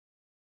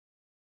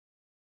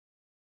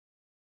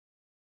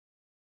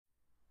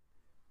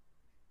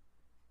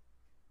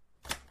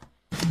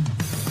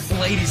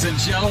Ladies and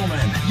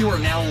gentlemen, you are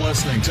now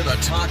listening to the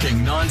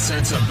Talking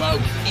Nonsense About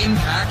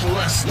Impact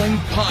Wrestling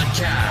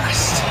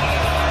podcast.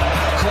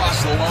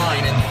 Cross the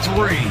line in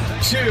 3,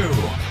 2,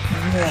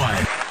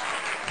 1.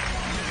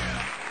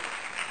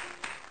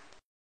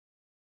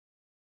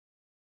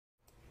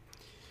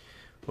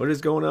 What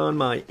is going on,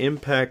 my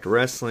Impact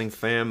Wrestling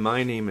fam?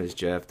 My name is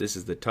Jeff. This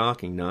is the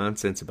Talking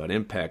Nonsense About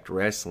Impact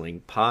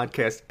Wrestling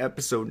podcast,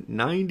 episode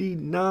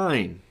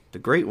 99, the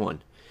great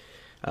one.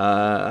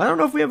 I don't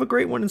know if we have a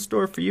great one in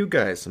store for you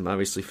guys. I'm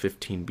obviously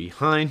 15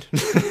 behind.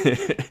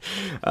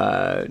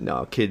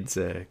 No, kids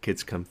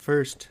come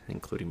first,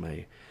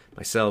 including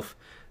myself.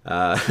 So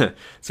I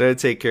had to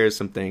take care of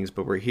some things,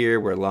 but we're here,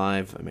 we're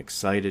live. I'm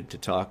excited to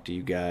talk to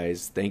you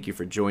guys. Thank you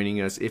for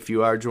joining us. If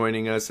you are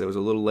joining us, it was a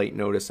little late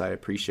notice. I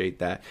appreciate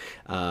that.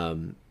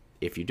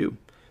 If you do.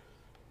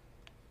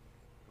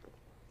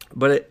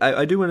 But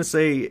I do want to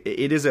say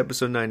it is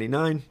episode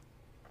 99.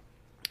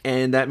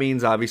 And that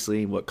means,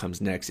 obviously, what comes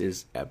next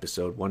is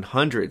episode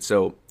 100.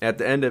 So, at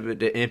the end of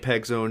the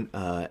Impact Zone,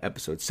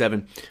 episode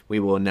 7, we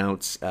will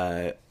announce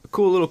a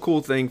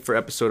cool thing for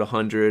episode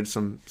 100.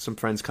 Some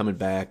friends coming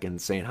back and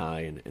saying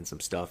hi and some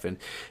stuff. And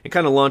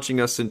kind of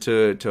launching us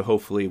into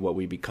hopefully what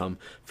we become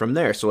from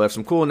there. So, we'll have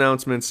some cool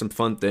announcements, some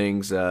fun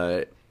things,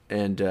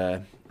 and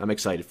I'm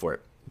excited for it.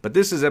 But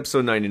this is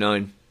episode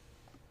 99.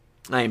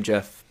 I am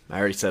Jeff. I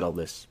already said all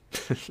this.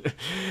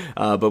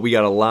 But we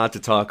got a lot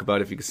to talk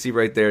about. If you can see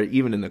right there,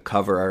 even in the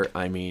cover art,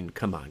 I mean,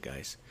 come on,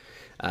 guys.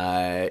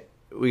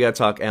 We got to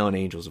talk Alan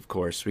Angels, of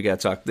course. We got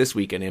to talk This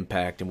Week in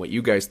Impact and what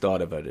you guys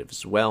thought of it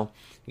as well.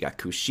 You got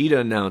Kushida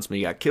announcement.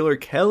 You got Killer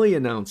Kelly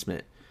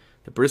announcement.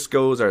 The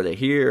Briscoes, are they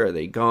here? Are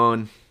they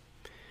gone?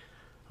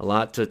 A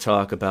lot to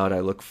talk about.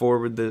 I look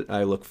forward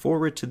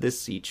to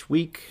this each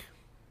week.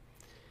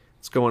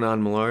 What's going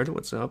on, Millard?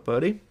 What's up,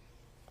 buddy?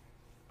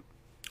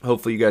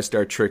 Hopefully you guys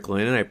start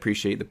trickling in. I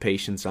appreciate the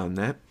patience on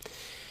that.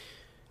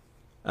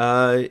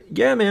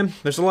 Yeah, man,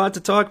 there's a lot to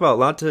talk about,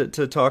 a lot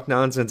to talk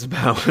nonsense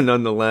about,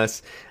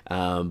 nonetheless.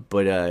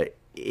 But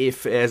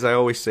if, as I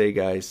always say,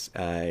 guys,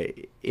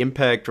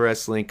 Impact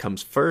Wrestling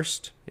comes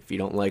first. If you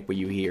don't like what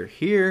you hear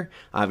here,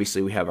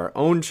 obviously we have our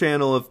own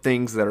channel of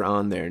things that are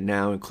on there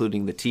now,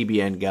 including the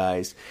TBN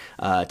guys,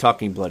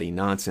 Talking Bloody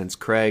Nonsense,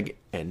 Craig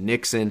and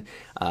Nixon.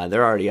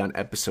 They're already on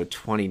episode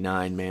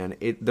 29, man.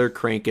 They're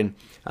cranking,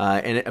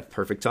 and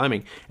perfect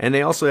timing. And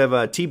they also have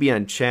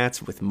TBN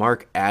chats with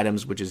Mark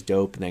Adams, which is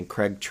dope, and then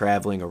Craig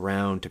traveling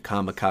around to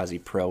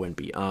Kamikaze Pro and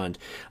beyond.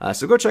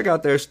 So go check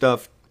out their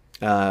stuff.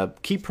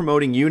 Keep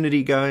promoting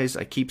Unity, guys.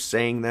 I keep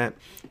saying that.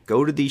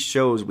 Go to these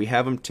shows. We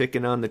have them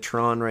ticking on the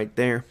Tron right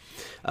there.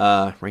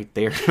 Right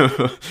there.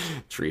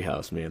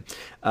 Treehouse, man.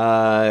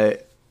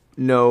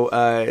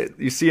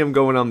 You see them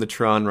going on the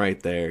Tron right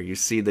there. You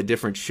see the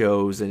different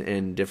shows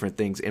and different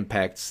things,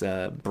 Impact's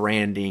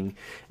branding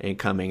and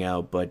coming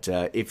out. But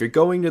if you're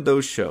going to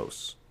those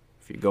shows,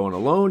 if you're going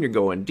alone, you're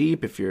going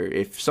deep,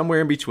 if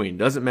somewhere in between,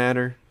 doesn't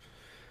matter.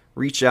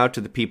 Reach out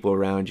to the people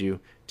around you.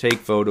 Take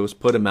photos,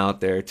 put them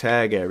out there,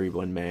 tag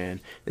everyone,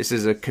 man. This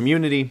is a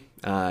community.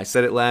 I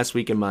said it last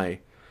week in my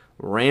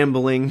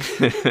rambling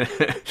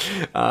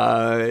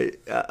on,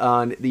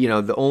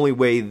 the only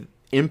way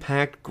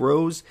Impact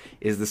grows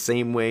is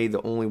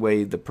the only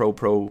way the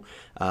pro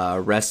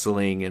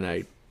wrestling, and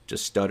I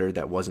just stuttered,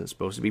 that wasn't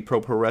supposed to be pro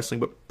wrestling,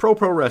 but pro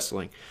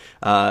wrestling.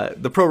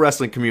 The pro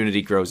wrestling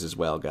community grows as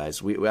well,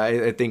 guys.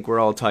 I think we're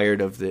all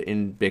tired of the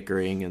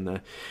bickering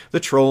and the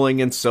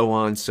trolling and so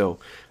on. So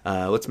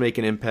let's make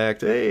an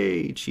impact.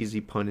 Hey, cheesy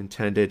pun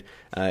intended.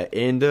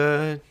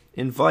 And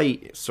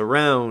invite,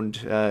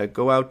 surround,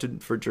 go out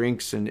for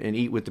drinks and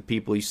eat with the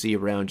people you see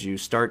around you.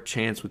 Start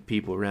chants with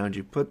people around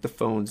you. Put the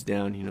phones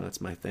down. That's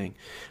my thing.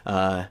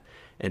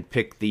 And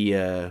pick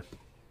the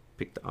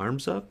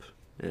arms up.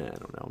 I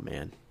don't know,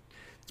 man.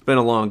 It's been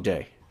a long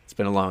day.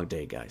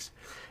 Guys.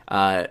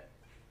 But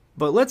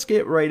let's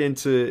get right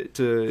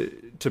into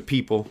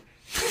people.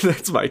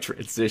 That's my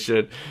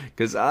transition.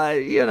 Because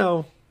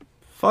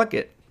fuck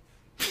it.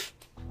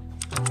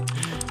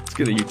 Let's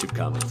get a YouTube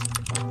comments.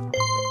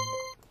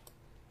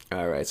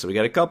 Alright, so we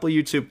got a couple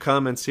YouTube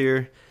comments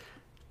here.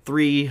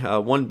 3,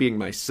 one being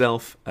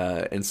myself,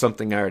 and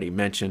something I already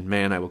mentioned.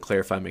 Man, I will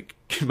clarify my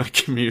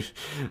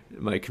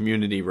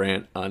community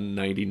rant on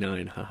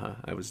 99. Haha,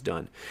 I was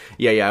done.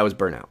 Yeah, I was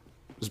burnout.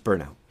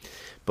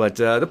 But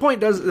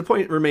the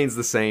point remains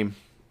the same.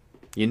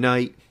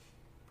 Unite,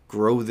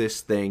 grow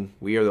this thing.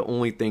 We are the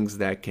only things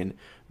that can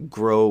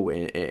grow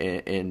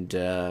and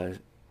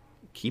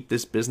keep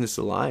this business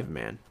alive,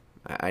 man.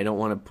 I don't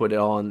want to put it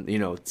all on,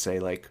 say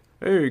like,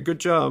 hey, good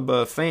job,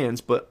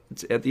 fans. But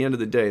at the end of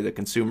the day, the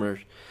consumer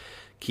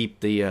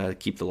keep the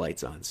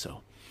lights on.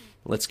 So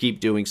let's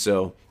keep doing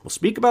so. We'll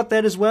speak about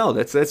that as well.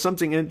 That's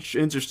something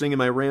interesting in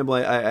my ramble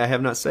I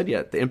have not said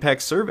yet. The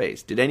Impact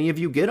surveys. Did any of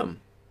you get them?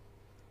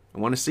 I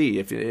want to see.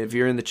 If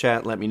you're in the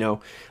chat, let me know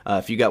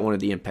if you got one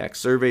of the Impact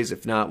surveys.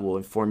 If not, we'll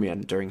inform you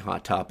during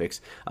Hot Topics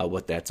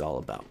what that's all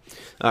about.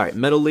 All right,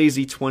 Metal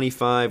Lazy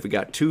 25. We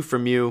got 2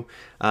 from you.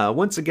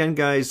 Once again,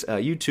 guys,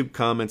 YouTube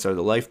comments are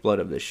the lifeblood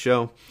of this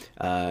show.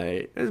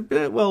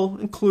 Well,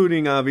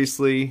 including,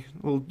 obviously,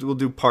 we'll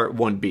do part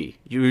 1B.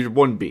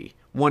 1B.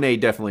 1A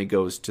definitely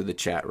goes to the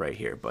chat right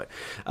here. But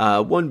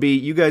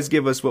 1B, you guys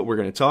give us what we're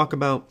going to talk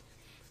about.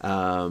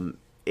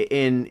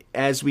 And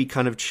as we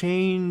kind of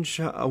change,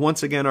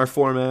 once again, our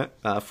format,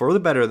 for the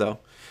better, though,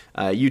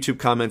 YouTube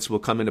comments will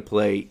come into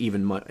play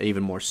even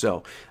more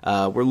so.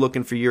 We're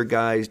looking for your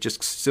guys,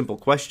 just simple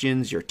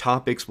questions, your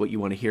topics, what you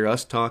want to hear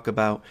us talk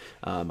about,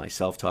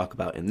 myself talk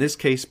about in this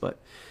case, but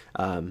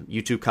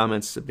YouTube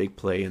comments a big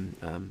play in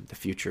the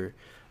future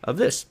of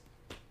this.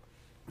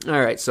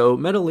 All right, so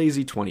Metal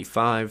Lazy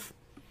 25.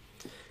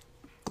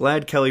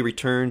 Glad Kelly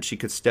returned. She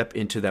could step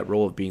into that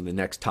role of being the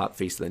next top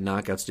face of the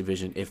Knockouts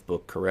division if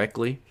booked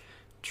correctly.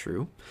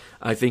 True.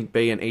 I think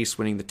Bay and Ace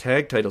winning the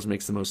tag titles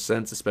makes the most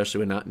sense, especially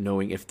when not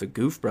knowing if the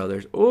Goof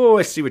brothers, oh,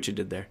 I see what you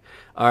did there,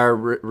 are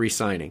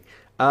re-signing.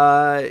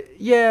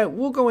 Yeah,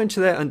 we'll go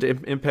into that under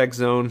Impact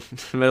Zone.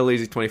 Metal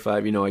Lazy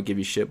 25, you know I give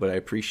you shit, but I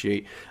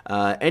appreciate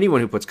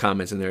anyone who puts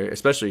comments in there,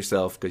 especially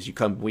yourself, because you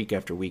come week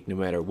after week no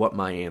matter what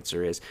my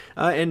answer is.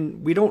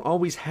 And we don't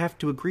always have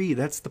to agree.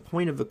 That's the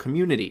point of the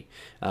community.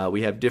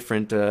 We have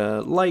different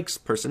likes,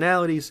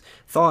 personalities,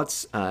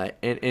 thoughts,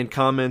 and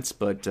comments,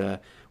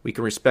 but we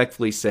can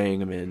respectfully saying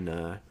them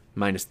in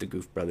minus the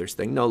Goof Brothers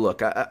thing. No,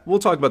 look, we'll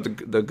talk about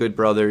the Good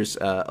Brothers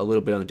a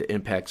little bit on the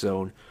Impact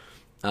Zone.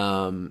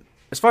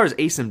 As far as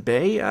Ace and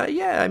Bay,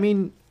 yeah, I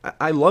mean,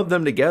 I love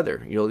them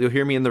together. You'll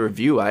hear me in the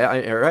review. I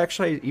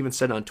actually even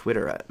said on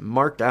Twitter,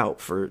 marked out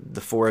for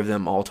the 4 of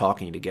them all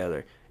talking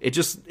together. It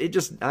just,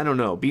 I don't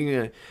know,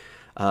 being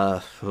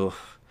a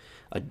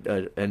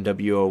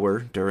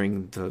NWOer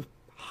during the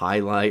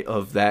highlight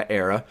of that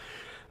era.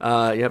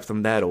 Yep,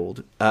 I'm that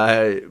old.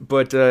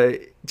 But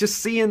just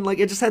seeing, like,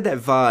 it just had that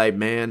vibe,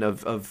 man,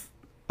 of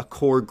a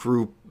core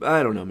group.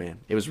 I don't know, man.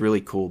 It was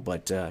really cool,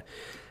 but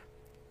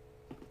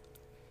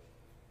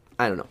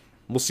I don't know.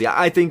 We'll see.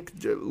 I think,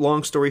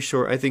 long story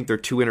short, I think they're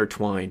too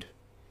intertwined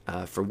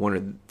for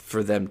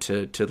them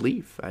to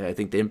leave. I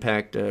think the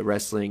Impact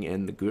Wrestling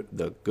and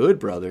the Good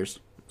Brothers,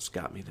 it's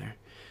got me there,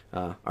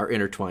 are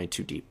intertwined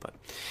too deep. But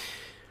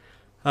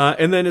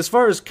and then as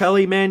far as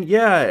Kelly, man,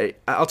 yeah,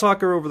 I'll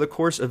talk her over the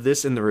course of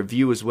this in the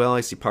review as well.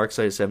 I see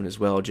Parkside 7 as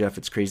well. Jeff,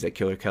 it's crazy that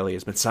Killer Kelly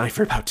has been signed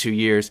for about 2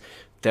 years.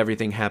 With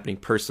everything happening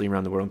personally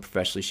around the world and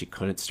professionally, she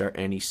couldn't start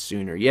any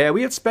sooner. Yeah,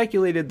 we had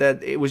speculated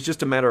that it was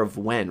just a matter of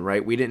when,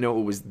 right? We didn't know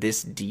it was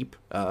this deep,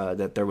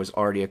 that there was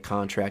already a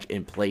contract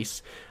in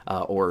place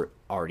or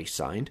already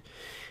signed.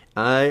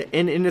 And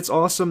it's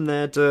awesome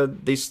that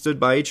they stood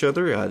by each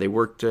other. They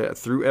worked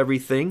through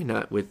everything,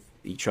 not with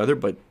each other,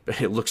 but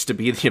it looks to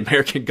be the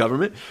American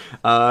government.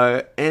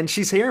 And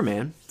she's here,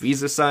 man.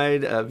 Visa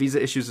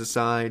issues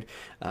aside,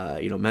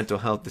 mental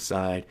health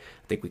aside,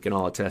 I think we can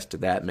all attest to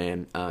that,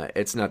 man.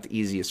 It's not the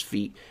easiest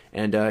feat,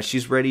 and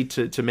she's ready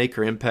to make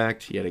her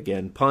impact. Yet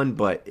again, pun,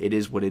 but it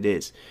is what it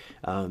is.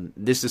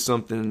 This is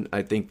something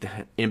I think the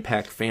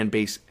Impact fan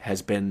base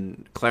has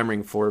been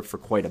clamoring for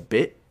quite a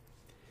bit.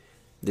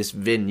 This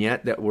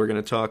vignette that we're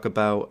going to talk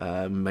about,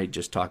 might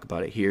just talk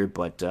about it here,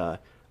 but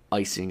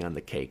icing on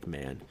the cake,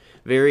 man.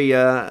 Very,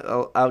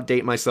 I'll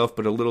outdate myself,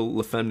 but a little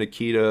La Femme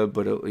Nikita,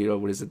 but,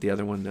 what is it, the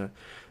other one, the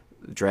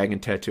Dragon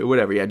Tattoo,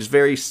 whatever. Yeah, just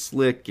very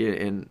slick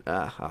and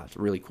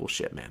really cool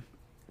shit, man.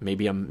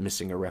 Maybe I'm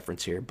missing a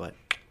reference here, but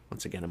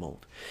once again, I'm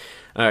old.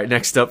 All right,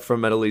 next up from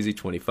Metal Lazy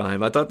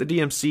 25. I thought the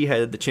DMC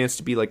had the chance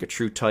to be like a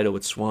true title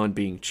with Swan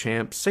being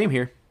champ. Same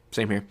here.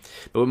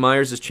 But with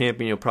Myers as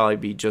champion, it'll probably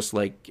be just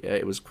like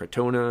it was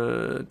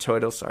Cardona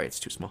title. Sorry,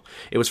 it's too small.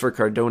 It was for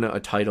Cardona, a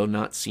title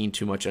not seen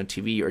too much on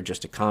TV or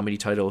just a comedy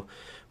title.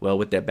 Well,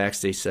 with that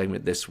backstage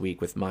segment this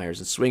week with Myers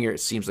and Swinger,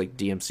 it seems like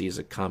DMC is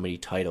a comedy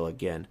title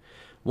again.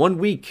 1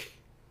 week.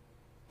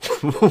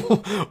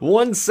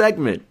 One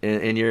segment.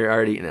 And you're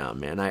already... No,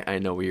 man, I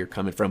know where you're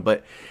coming from.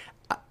 But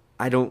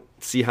I don't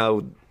see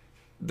how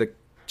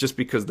just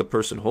because the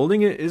person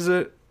holding it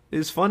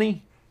is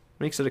funny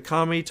makes it a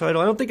comedy title.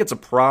 I don't think it's a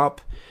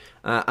prop.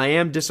 I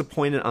am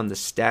disappointed on the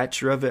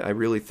stature of it. I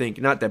really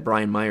think, not that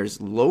Brian Myers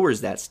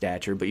lowers that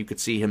stature, but you could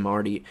see him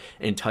already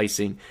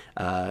enticing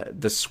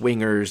the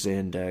Swingers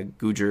and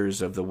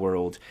Googers of the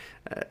world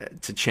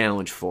to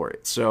challenge for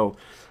it. So,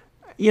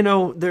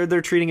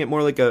 they're treating it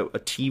more like a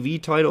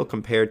TV title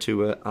compared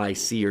to a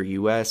IC or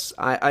US.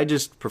 I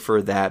just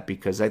prefer that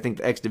because I think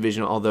the X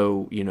Division,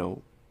 although,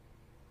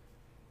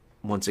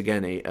 once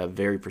again, a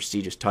very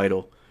prestigious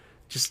title,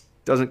 just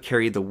doesn't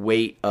carry the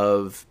weight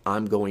of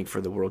I'm going for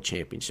the world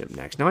championship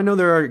next. Now, I know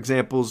there are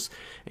examples,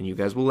 and you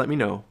guys will let me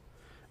know,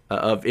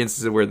 of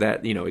instances where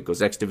that, it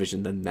goes X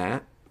Division, then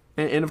that.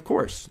 And of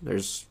course,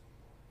 there's,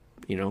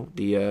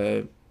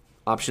 the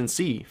option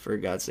C, for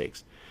God's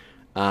sakes.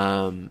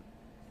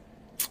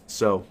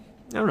 So,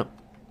 I don't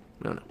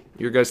know.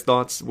 Your guys'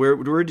 thoughts?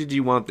 Where did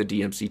you want the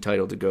DMC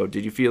title to go?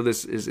 Did you feel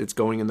it's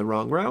going in the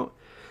wrong route?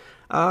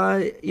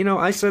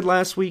 I said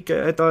last week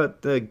I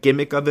thought the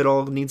gimmick of it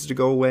all needs to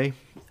go away.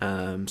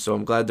 So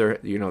I'm glad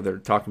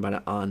they're talking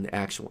about it on the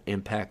actual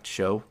Impact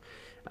show,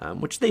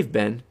 which they've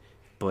been.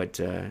 But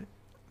I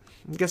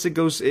guess it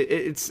goes.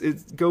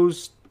 It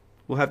goes.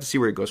 We'll have to see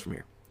where it goes from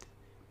here,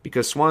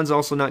 because Swan's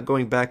also not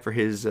going back for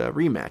his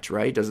rematch,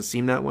 right? Doesn't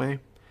seem that way.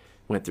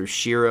 Went through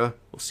Shira.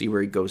 We'll see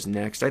where he goes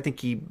next. I think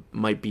he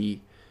might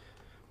be.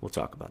 We'll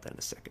talk about that in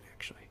a second,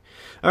 actually.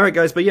 All right,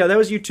 guys. But yeah, that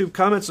was YouTube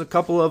comments. A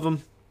couple of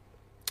them.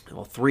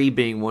 Well, 3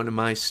 being one of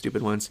my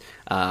stupid ones,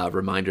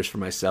 reminders for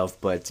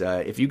myself. But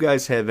if you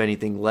guys have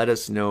anything, let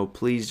us know.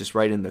 Please just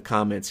write in the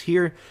comments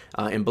here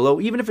and below,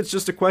 even if it's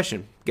just a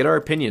question. Get our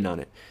opinion on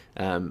it.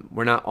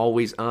 We're not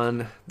always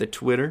on the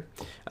Twitter,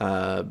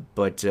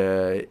 but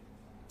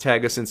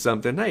tag us in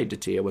something. Hey,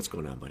 Datia, what's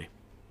going on, buddy?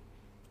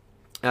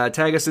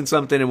 Tag us in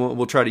something, and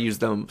we'll try to use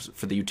them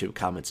for the YouTube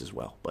comments as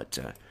well. But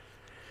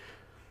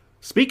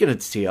speaking of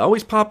Datia,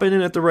 always popping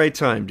in at the right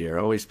time, dear.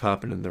 Always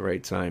popping in the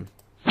right time.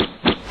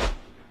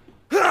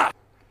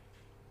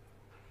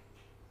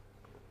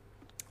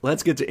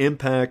 Let's get to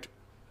Impact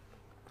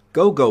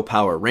Go-Go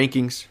Power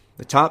Rankings,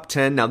 the top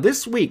 10. Now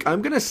this week,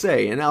 I'm going to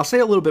say, and I'll say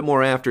a little bit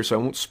more after so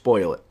I won't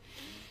spoil it,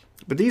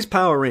 but these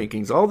Power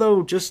Rankings,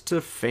 although just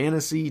a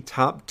fantasy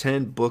top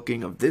 10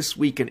 booking of this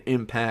week in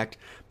Impact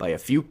by a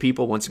few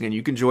people, once again,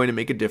 you can join and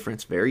make a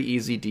difference. Very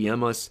easy,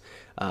 DM us,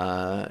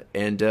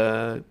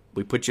 and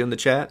we put you in the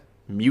chat,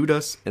 mute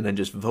us, and then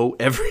just vote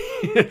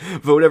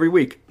every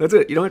week. That's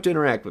it. You don't have to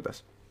interact with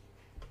us.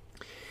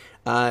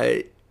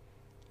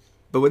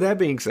 But with that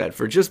being said,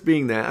 for just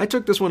being that, I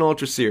took this one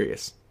ultra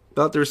serious.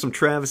 Thought there were some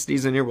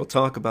travesties in here. We'll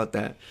talk about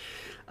that.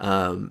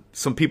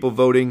 Some people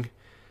voting.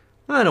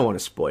 I don't want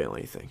to spoil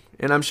anything.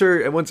 And I'm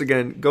sure, once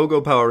again, Go-Go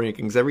Power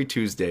Rankings every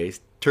Tuesday,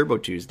 Turbo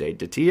Tuesday,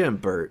 Datia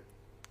and Bert,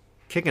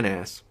 kicking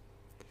ass.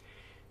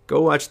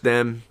 Go watch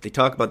them. They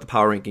talk about the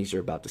Power Rankings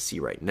you're about to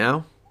see right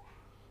now.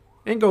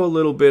 And go a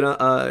little bit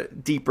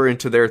deeper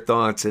into their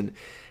thoughts, and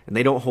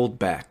they don't hold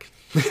back.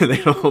 They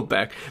don't hold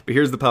back. But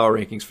here's the Power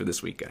Rankings for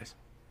this week, guys.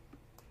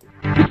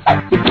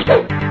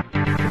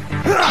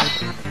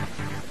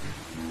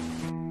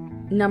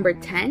 Number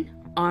 10,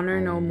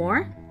 Honor No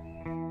More.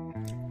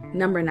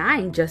 Number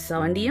 9, Just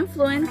Selling the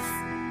Influence.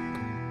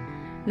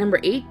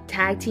 Number 8,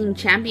 Tag Team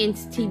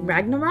Champions Team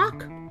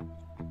Ragnarok.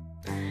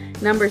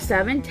 Number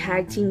 7,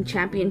 Tag Team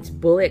Champions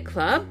Bullet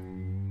Club.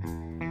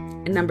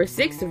 And number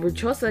 6,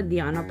 Ruchosa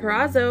Diana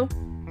Purrazzo.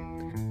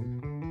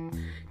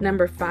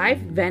 Number 5,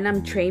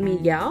 Venom Trey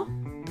Miguel.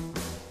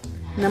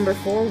 Number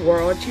 4,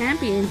 World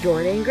Champion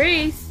Jordynne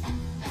Grace.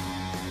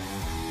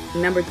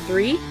 Number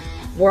 3,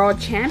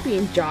 World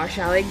Champion Josh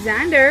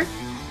Alexander.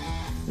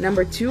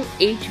 Number 2,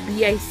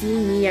 HBIC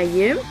Mia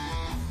Yim.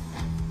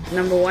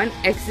 Number 1,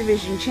 X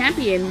Division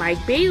Champion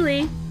Mike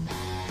Bailey.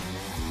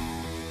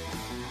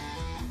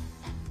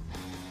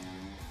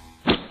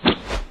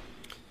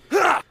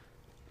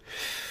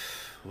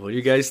 What do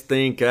you guys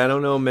think? I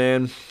don't know,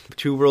 man.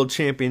 2 world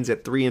champions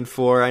at 3 and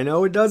 4. I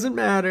know it doesn't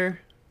matter.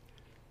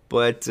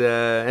 But,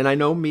 and I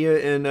know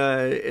Mia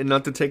and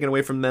not to take it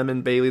away from them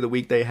and Bailey the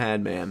week they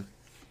had, man.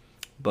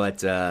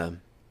 But,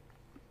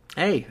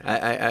 hey,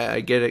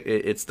 I get it.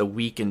 It's the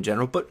week in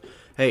general. But,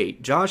 hey,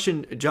 Josh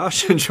and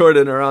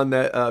Jordan are on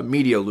that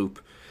media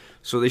loop.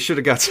 So they should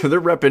have got to, they're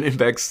repping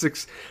Impact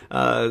 6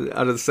 out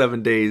of the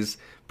 7 days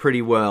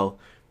pretty well.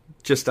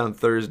 Just on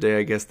Thursday,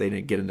 I guess they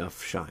didn't get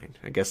enough shine.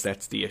 I guess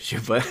that's the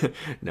issue. But,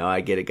 no,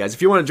 I get it, guys.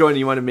 If you want to join and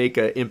you want to make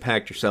an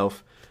Impact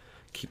yourself,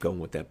 keep going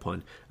with that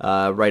pun.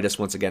 Write us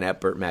once again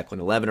at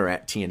BertMacklin11 or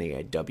at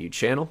TNAIW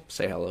channel.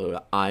 Say hello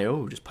to Io,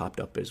 who just popped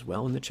up as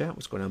well in the chat.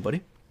 What's going on,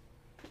 buddy?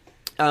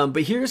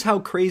 But here's how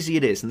crazy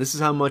it is, and this is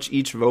how much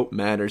each vote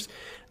matters.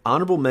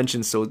 Honorable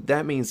mention, so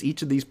that means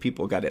each of these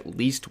people got at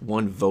least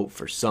 1 vote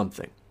for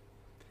something.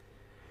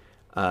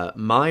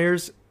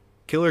 Myers,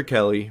 Killer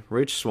Kelly,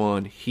 Rich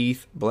Swann,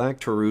 Heath, Black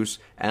Taurus,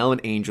 Alan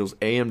Angels,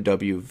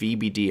 AMW,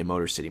 VBD, and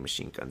Motor City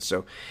Machine Guns.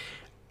 So,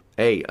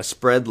 hey, a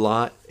spread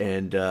lot,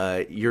 and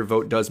your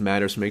vote does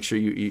matter, so make sure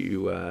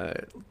you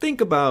think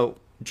about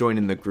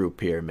joining the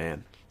group here,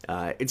 man.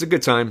 It's a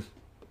good time,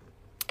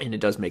 and it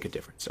does make a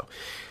difference. So,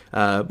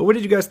 but what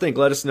did you guys think?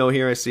 Let us know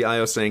here. I see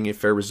Io saying a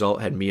fair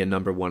result had Mia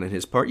number 1 in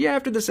his part. Yeah,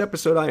 after this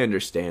episode, I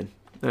understand.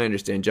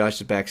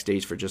 Josh is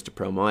backstage for just a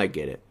promo. I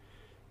get it.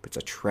 But it's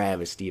a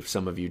travesty if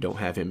some of you don't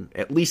have him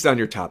at least on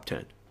your top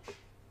 10.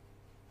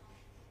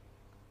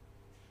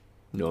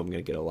 No, I'm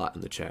going to get a lot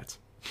in the chats.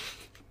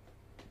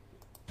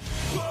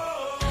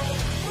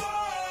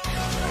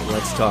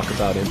 Let's talk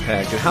about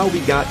Impact and how we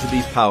got to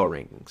these power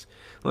rankings.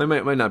 Well, I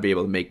might not be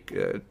able to make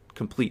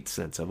complete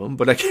sense of them,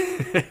 but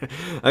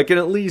I can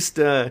at least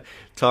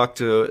talk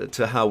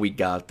to how we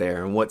got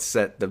there and what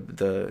set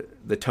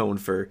the tone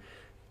for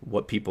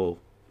what people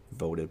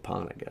voted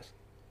upon, I guess.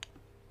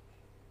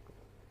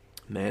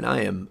 Man,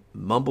 I am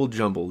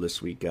mumble-jumble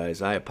this week,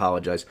 guys. I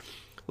apologize.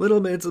 A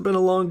little bit. It's been a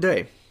long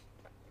day.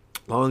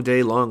 Long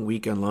day, long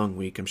weekend, long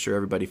week. I'm sure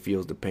everybody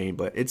feels the pain,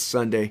 but it's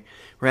Sunday.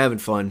 We're having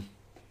fun.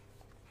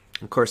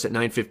 Of course, at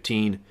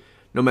 9:15,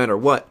 no matter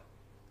what,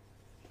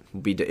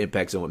 will be to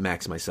Impact Zone with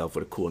Max and myself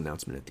with a cool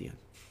announcement at the end.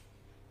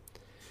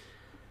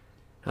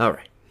 All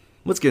right.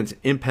 Let's get into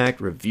Impact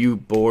Review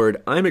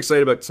Board. I'm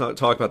excited about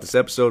talk about this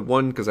episode.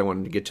 One, because I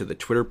wanted to get to the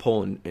Twitter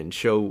poll and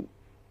show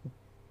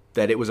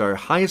that it was our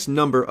highest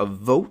number of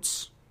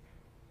votes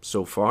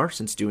so far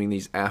since doing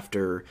these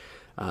after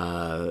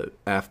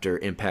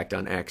Impact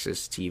on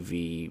Access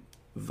TV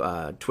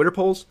Twitter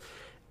polls,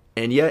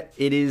 and yet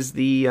it is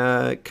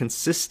the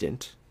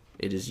consistent.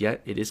 It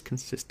is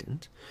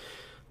consistent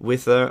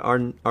with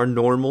our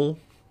normal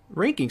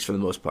rankings for the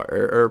most part,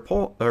 our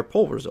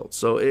poll results.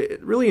 So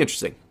really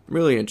interesting.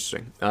 Really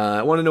interesting.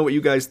 I want to know what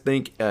you guys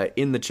think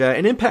in the chat.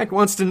 And Impact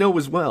wants to know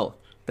as well.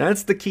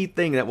 That's the key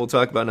thing that we'll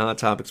talk about in Hot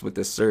Topics with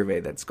this survey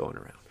that's going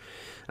around.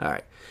 All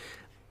right.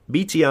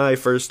 BTI,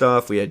 first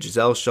off, we had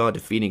Giselle Shaw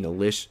defeating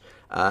Alicia.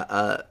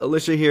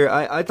 Alicia here,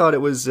 I thought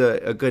it was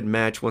a good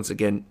match once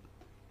again.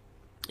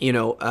 You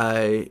know,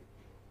 I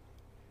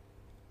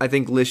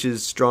think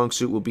Alicia's strong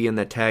suit will be in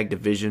that tag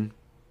division.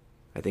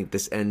 I think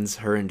this ends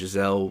her and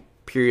Giselle,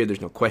 period. There's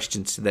no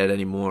questions to that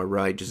anymore,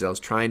 right? Giselle's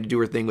trying to do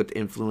her thing with the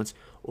Influence.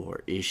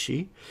 Or is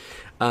she?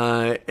 You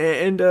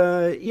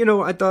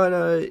know, I thought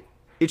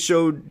it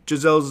showed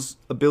Giselle's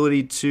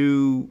ability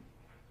to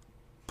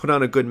put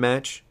on a good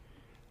match.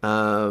 Yeah,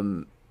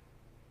 I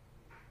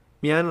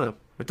don't know.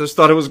 I just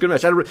thought it was a good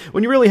match.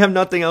 When you really have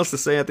nothing else to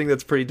say, I think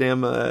that's pretty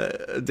damn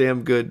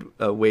good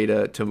way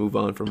to move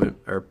on from it,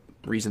 or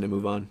reason to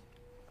move on.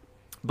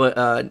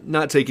 But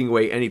not taking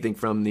away anything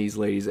from these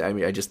ladies. I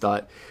mean, I just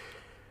thought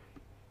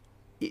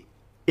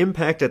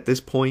Impact at this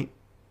point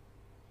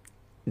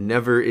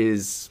never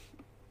is,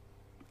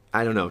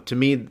 I don't know, to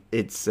me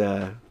it's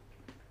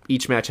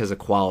each match has a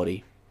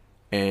quality,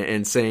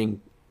 and saying,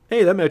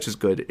 hey, that match is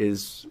good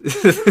is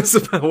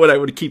about what I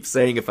would keep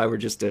saying if I were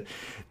just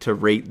to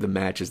rate the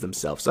matches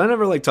themselves. So I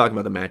never like talking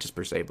about the matches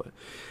per se,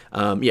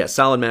 but yeah,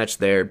 solid match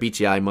there.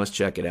 BTI, must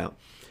check it out.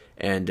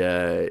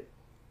 And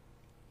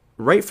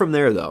right from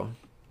there though,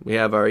 we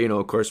have our, you know,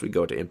 of course we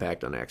go to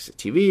Impact on Access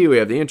TV, we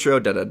have the intro,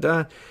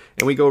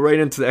 and we go right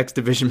into the X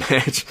Division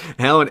match.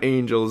 Alan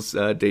Angels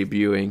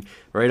debuting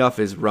right off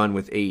his run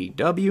with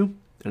AEW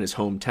in his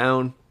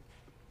hometown.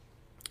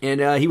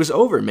 And he was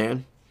over,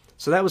 man.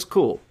 So that was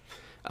cool.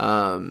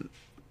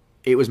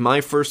 It was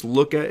my first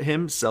look at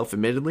him,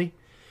 self-admittedly.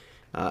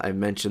 I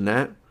mentioned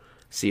that.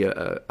 See,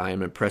 I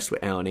am impressed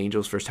with Alan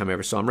Angels. First time I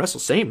ever saw him wrestle.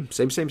 Same.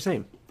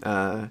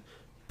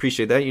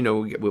 Appreciate that. You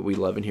know what we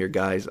love in here,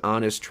 guys.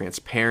 Honest,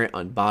 transparent,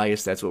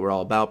 unbiased. That's what we're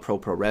all about. Pro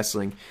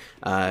wrestling.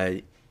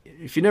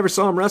 If you never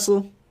saw him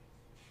wrestle,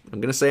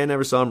 I'm going to say I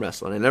never saw him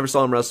wrestle. And I never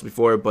saw him wrestle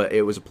before, but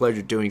it was a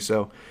pleasure doing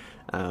so.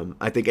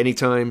 I think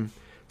anytime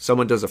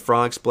someone does a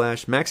frog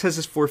splash, Max has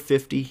his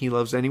 450. He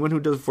loves anyone who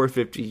does a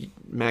 450.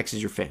 Max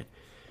is your fan.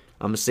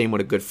 I'm the same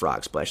with a good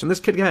frog splash. And this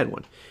kid had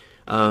one.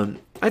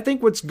 I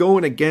think what's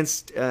going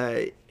against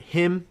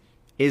him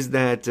is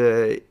that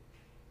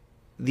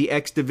the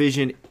X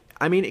Division,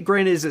 I mean,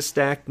 granted, is it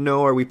stacked?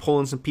 No. Are we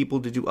pulling some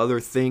people to do other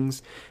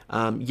things?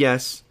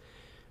 Yes.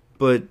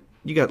 But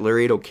you got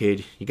Laredo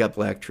Kid, you got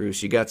Black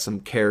Truce, you got some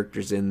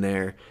characters in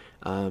there.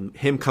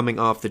 Him coming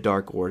off the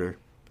Dark Order.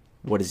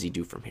 What does he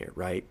do from here,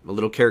 right? A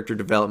little character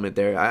development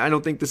there. I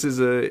don't think this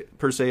is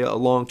per se a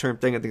long-term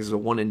thing. I think this is a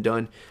one and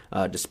done,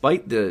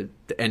 despite the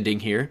ending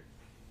here.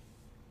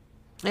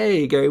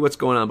 Hey, Gary, what's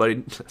going on,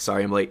 buddy?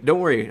 Sorry I'm late. Don't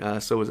worry.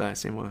 So was I.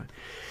 Same way.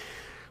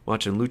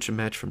 Watching Lucha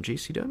match from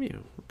GCW.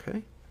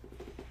 Okay.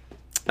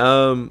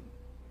 But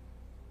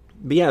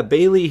yeah,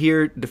 Bayley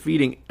here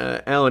defeating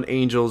Alan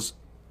Angels.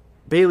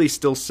 Bayley's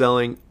still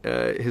selling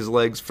his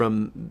legs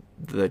from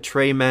the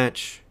Trey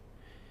match.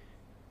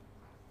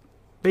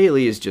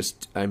 Bayley is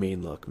just, I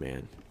mean, look,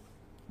 man.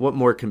 What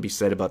more can be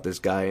said about this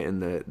guy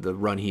and the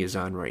run he is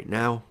on right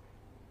now?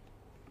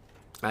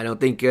 I don't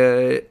think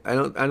I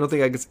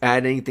could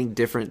add anything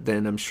different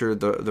than I'm sure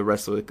the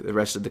rest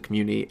of the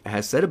community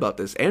has said about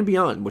this and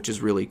beyond, which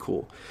is really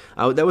cool.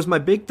 That was my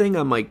big thing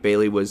on Mike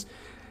Bayley was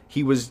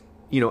he was,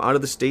 you know, out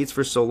of the States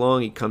for so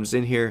long. He comes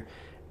in here.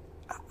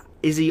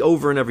 Is he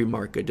over in every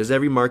market? Does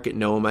every market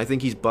know him? I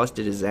think he's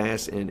busted his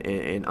ass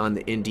and on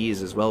the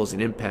indies as well as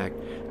an Impact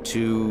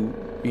to,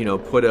 you know,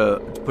 put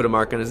a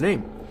mark on his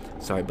name.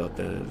 Sorry about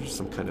that. There's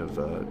some kind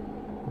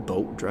of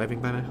boat driving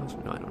by my house.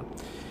 No, I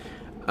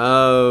don't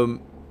know.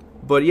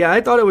 But yeah,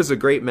 I thought it was a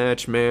great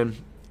match, man,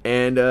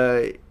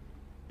 and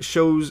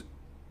shows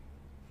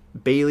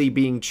Bayley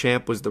being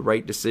champ was the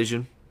right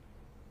decision.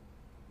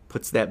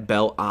 Puts that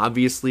belt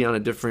obviously on a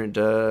different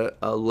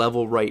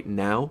level right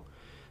now.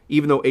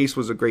 Even though Ace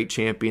was a great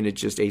champion,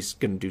 it's just Ace is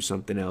going to do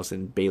something else,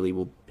 and Bayley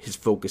his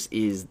focus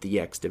is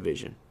the X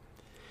Division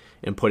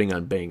and putting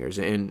on bangers,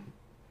 and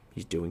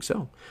he's doing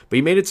so. But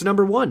he made it to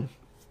number 1.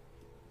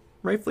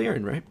 Rightfully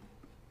earned, right?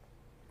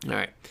 All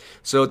right.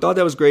 So I thought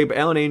that was great, but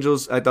Alan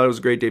Angels, I thought it was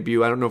a great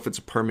debut. I don't know if it's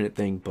a permanent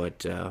thing,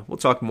 but we'll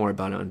talk more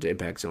about it on the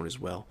Impact Zone as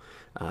well.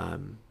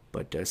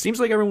 But seems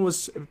like everyone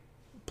was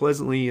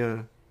pleasantly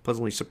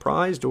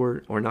surprised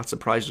or not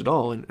surprised at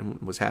all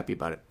and was happy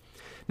about it.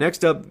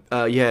 Next up,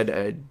 you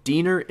had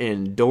Diener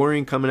and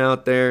Doring coming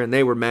out there, and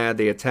they were mad.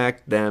 They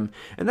attacked them,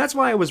 and that's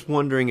why I was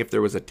wondering if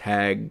there was a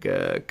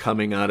tag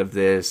coming out of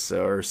this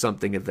or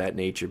something of that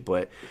nature,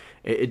 but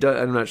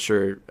I'm not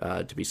sure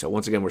to be so.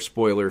 Once again, we're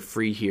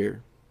spoiler-free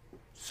here,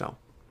 so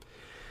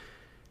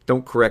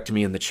don't correct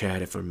me in the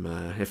chat if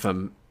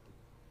I'm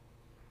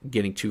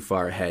getting too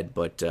far ahead,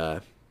 but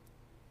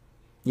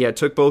yeah, it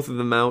took both of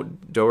them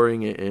out,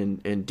 Doring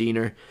and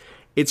Diener.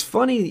 It's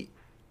funny,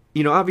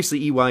 obviously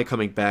EY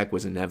coming back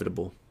was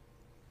inevitable.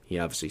 He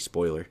obviously,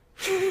 spoiler,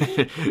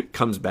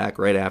 comes back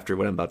right after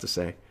what I'm about to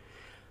say.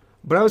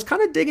 But I was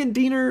kind of digging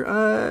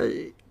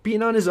Diener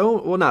being on his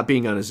own. Well, not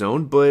being on his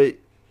own, but,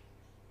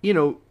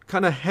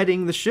 kind of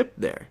heading the ship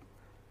there.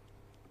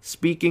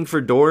 Speaking for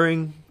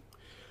Doring,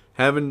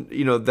 having,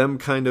 them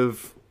kind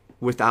of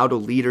without a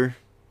leader.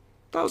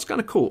 That was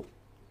kind of cool.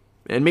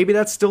 And maybe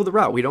that's still the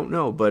route. We don't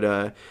know.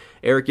 But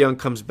Eric Young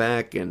comes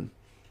back, and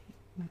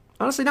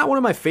honestly, not one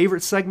of my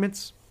favorite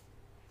segments.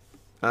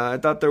 I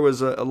thought there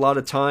was a lot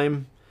of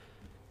time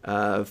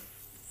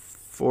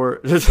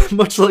for,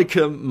 much like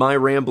my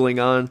rambling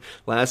on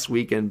last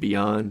week and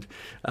beyond.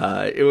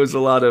 It was a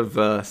lot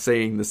of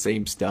saying the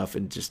same stuff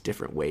in just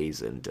different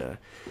ways. And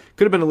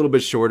could have been a little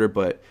bit shorter,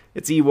 but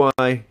it's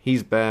EY.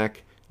 He's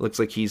back. Looks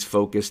like he's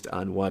focused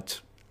on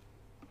what?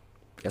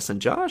 Guessing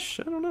Josh?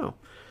 I don't know.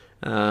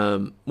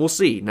 We'll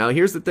see. Now,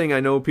 here's the thing. I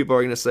know people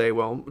are going to say,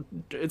 well,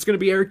 it's going to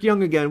be Eric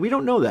Young again. We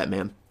don't know that,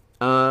 man.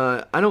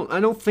 I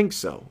don't think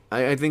so.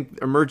 I think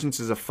Emergence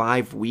is a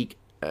 5-week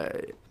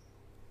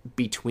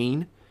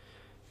between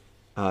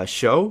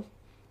show.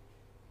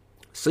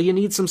 So you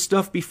need some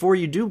stuff before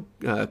you do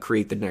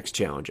create the next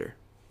challenger.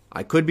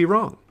 I could be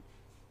wrong.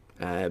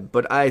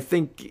 But I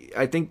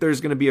think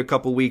there's going to be a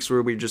couple weeks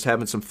where we're just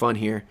having some fun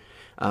here.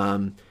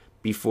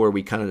 Before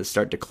we kind of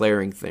start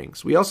declaring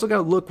things. We also got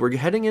to look, we're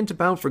heading into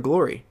Bound for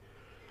Glory.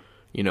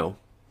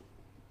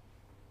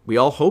 We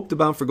all hope the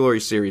Bound for Glory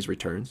series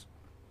returns.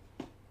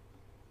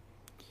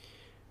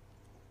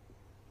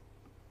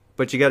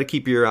 But you got to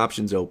keep your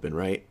options open,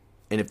 right?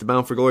 And if the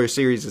Bound for Glory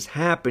series is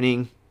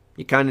happening,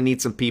 you kind of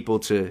need some people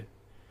to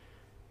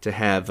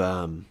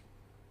have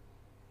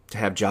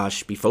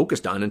Josh be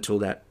focused on until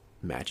that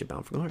match at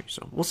Bound for Glory.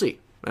 So we'll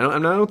see. I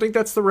don't think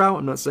that's the route.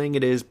 I'm not saying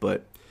it is,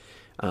 but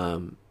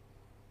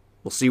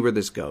we'll see where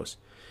this goes.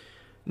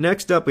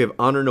 Next up, we have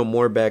Honor No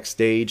More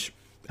backstage,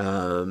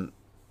 saying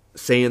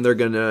they're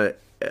going to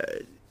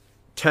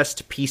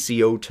test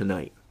PCO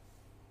tonight.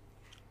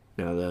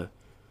 Now, the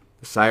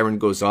siren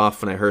goes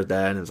off when I heard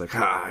that, and I was like,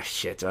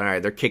 shit, all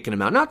right, they're kicking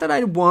him out. Not that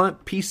I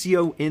want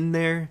PCO in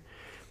there,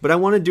 but I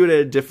want to do it at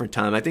a different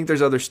time. I think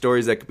there's other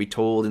stories that could be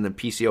told, and then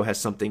PCO has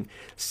something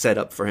set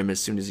up for him as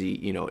soon as he,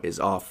 is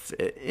off,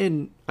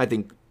 and I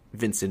think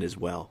Vincent as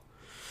well.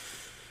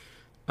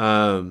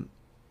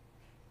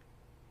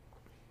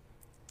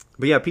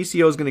 But yeah,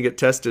 PCO is going to get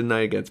tested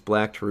tonight against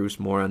Black Taurus.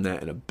 More on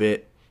that in a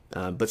bit.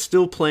 But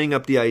still playing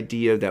up the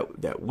idea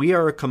that we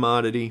are a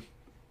commodity.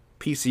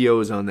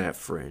 PCO is on that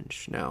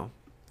fringe. Now,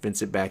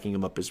 Vincent backing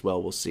him up as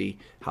well. We'll see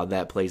how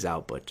that plays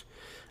out. But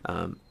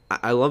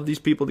I love these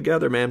people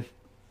together, man.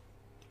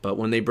 But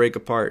when they break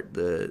apart,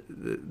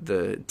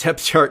 the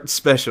depth chart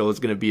special is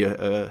going to be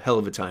a hell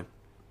of a time.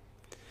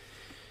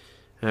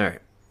 All right.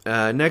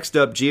 Next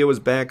up, Gia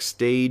was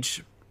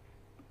backstage.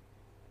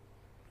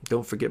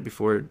 Don't forget,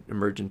 before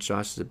Emergent,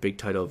 Josh is a big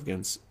title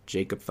against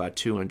Jacob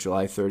Fatu on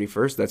July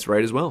 31st. That's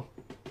right as well.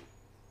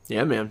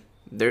 Yeah, man.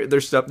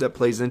 There's stuff that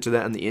plays into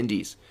that in the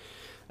indies.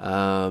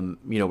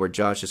 Where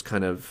Josh is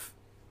kind of...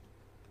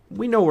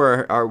 We know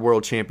where our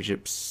world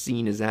championship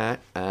scene is at.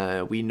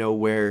 We know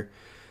where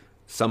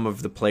some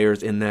of the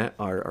players in that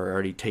are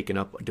already taken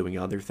up doing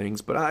other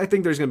things. But I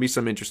think there's going to be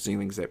some interesting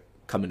things that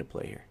come into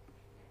play here.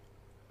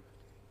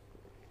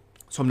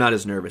 So I'm not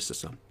as nervous as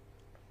some.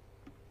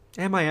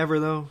 Am I ever,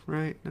 though?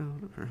 Right? No.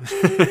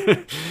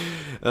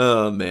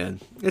 Oh, man.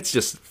 It's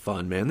just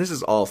fun, man. This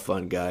is all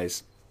fun,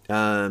 guys.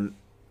 And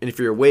if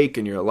you're awake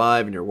and you're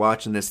alive and you're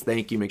watching this,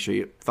 thank you. Make sure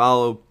you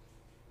follow,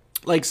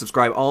 like,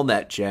 subscribe, all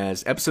that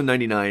jazz. Episode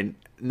 99.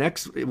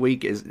 Next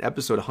week is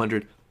episode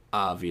 100,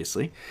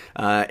 obviously.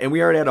 And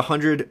we are at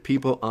 100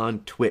 people on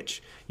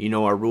Twitch. You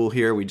know our rule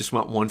here. We just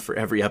want one for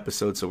every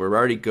episode, so we're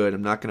already good.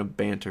 I'm not going to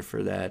banter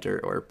for that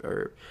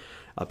or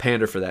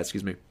pander for that,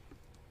 excuse me.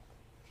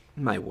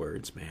 My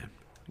words, man.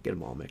 I get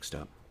them all mixed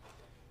up.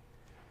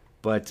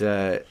 But,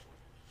 I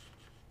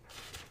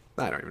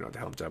don't even know what the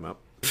hell I'm talking about.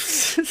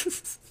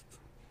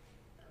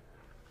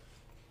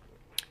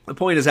 The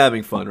point is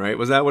having fun, right?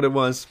 Was that what it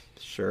was?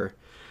 Sure.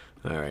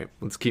 All right,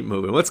 let's keep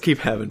moving. Let's keep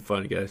having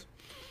fun, guys.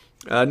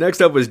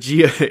 Next up was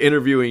Gia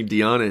interviewing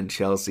Deonna and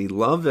Chelsea.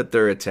 Love that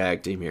they're a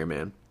tag team here,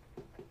 man.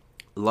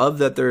 Love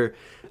that they're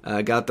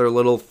got their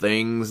little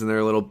things and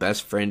their little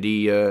best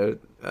friendy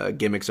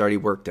gimmicks already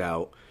worked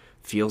out.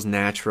 Feels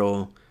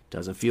natural,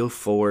 doesn't feel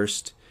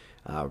forced.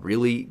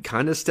 Really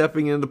kind of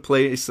stepping into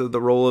place of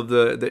the role of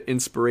the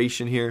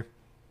inspiration here.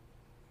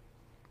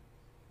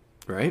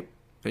 Right?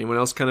 Anyone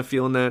else kind of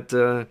feeling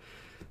that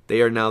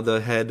they are now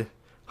the head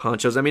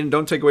honchos. I mean,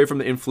 don't take away from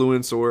the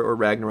influence or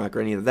Ragnarok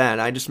or any of that.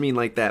 I just mean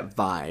like that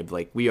vibe.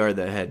 Like, we are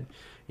the head,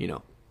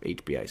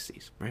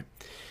 HBICs, right?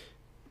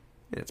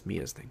 That's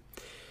Mia's thing.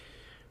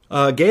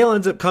 Gail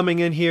ends up coming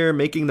in here,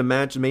 making the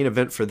main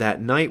event for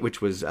that night,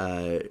 which was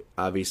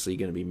obviously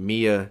going to be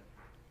Mia.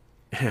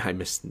 I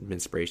missed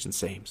inspiration.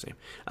 Same.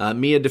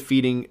 Mia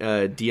defeating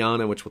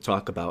Deonna, which we'll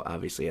talk about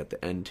obviously at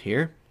the end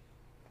here.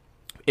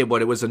 It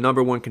was a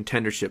number one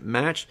contendership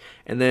match,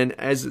 and then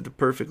as it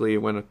perfectly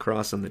went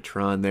across on the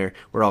Tron there,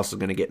 we're also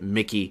going to get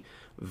Mickey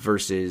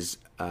versus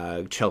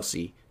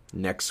Chelsea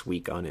next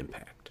week on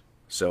Impact.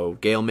 So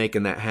Gail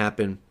making that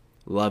happen.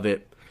 Love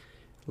it.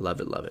 Love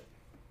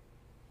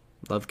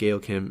Gail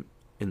Kim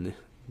in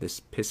this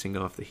pissing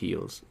off the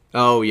heels.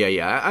 Oh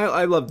yeah.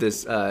 I love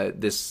this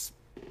this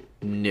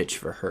niche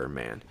for her,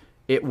 man.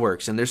 It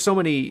works, and there's so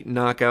many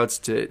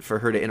knockouts for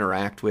her to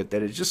interact with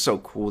that it's just so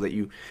cool that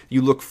you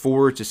look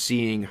forward to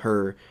seeing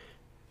her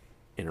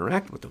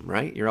interact with them,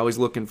 right? You're always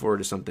looking forward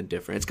to something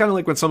different. It's kind of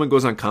like when someone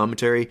goes on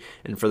commentary,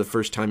 and for the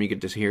first time you get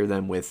to hear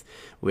them with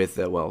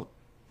well,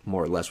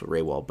 more or less with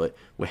Raywall, but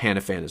with Hannah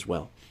Fan as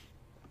well.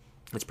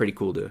 It's pretty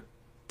cool to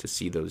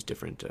see those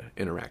different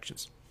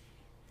interactions.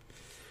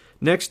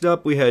 Next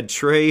up, we had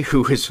Trey,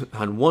 who is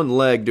on one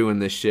leg doing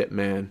this shit,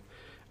 man.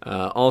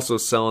 Also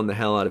selling the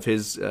hell out of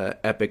his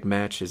epic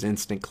match, his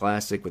instant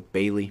classic with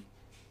Bayley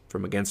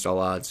from Against All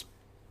Odds.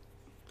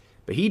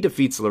 But he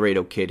defeats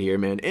Laredo Kid here,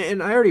 man.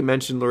 And I already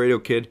mentioned Laredo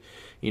Kid,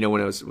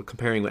 when I was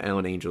comparing with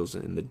Alan Angels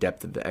and the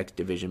depth of the X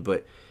division.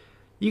 But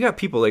you got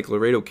people like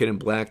Laredo Kid and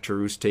Black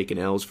Taurus taking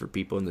L's for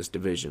people in this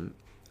division.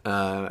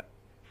 I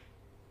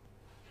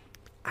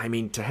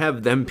mean, to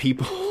have them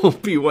people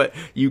be what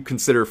you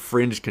consider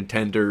fringe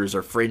contenders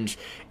or fringe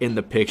in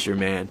the picture,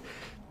 man,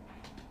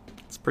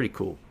 it's pretty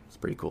cool.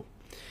 Pretty cool.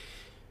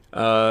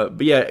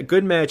 But yeah,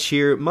 good match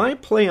here. My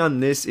play on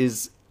this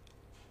is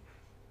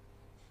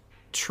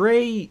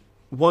Trey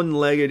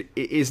one-legged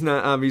is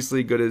not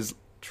obviously good as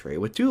Trey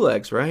with two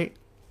legs, right?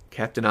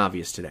 Captain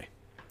Obvious today.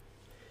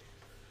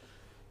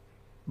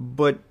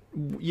 But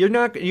you're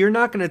not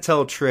going to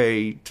tell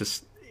Trey to,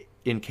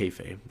 in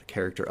kayfabe, the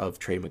character of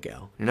Trey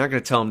Miguel, you're not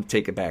going to tell him to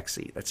take a back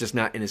seat. That's just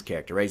not in his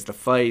character, right? He's the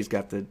fight. He's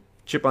got the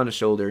chip on his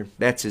shoulder.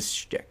 That's his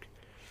shtick.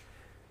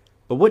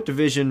 But what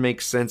division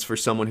makes sense for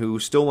someone who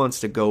still wants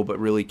to go but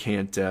really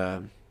can't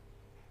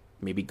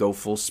maybe go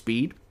full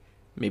speed?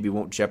 Maybe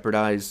won't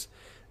jeopardize,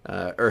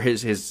 or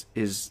his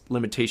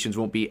limitations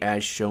won't be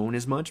as shown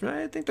as much?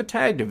 I think the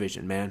tag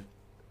division, man.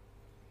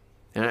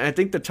 And I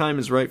think the time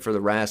is right for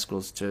the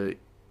Rascals to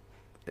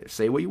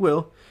say what you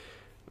will,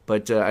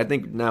 but I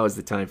think now is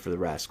the time for the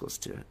Rascals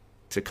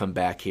to come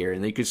back here.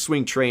 And they could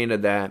swing Trey into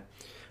that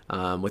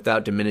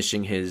without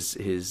diminishing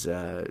his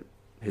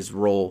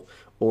role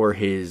or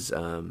his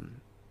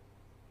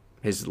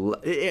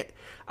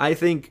I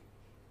think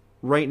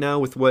right now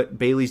with what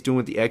Bayley's doing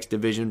with the X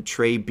division,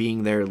 Trey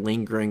being there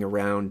lingering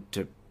around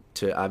to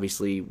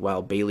obviously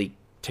while Bayley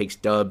takes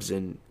dubs,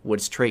 and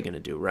what's Trey going to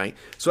do, right?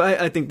 So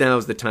I think now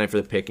is the time for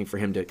the picking for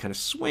him to kind of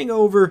swing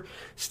over,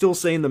 still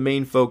saying the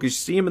main focus,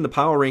 see him in the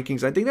power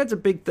rankings. I think that's a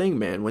big thing,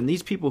 man. When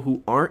these people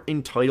who aren't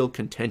in title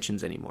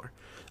contentions anymore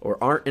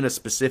or aren't in a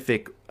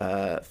specific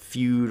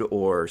feud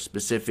or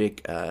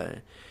specific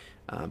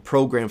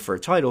program for a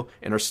title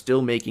and are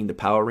still making the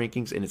power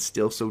rankings, and it's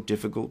still so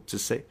difficult to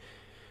say.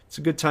 It's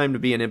a good time to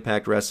be an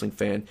Impact Wrestling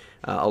fan.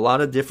 A lot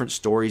of different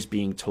stories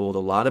being told, a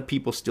lot of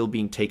people still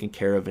being taken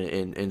care of,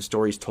 and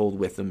stories told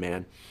with them,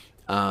 man,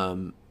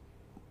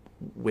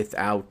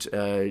 without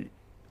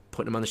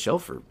putting them on the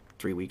shelf for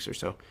 3 weeks or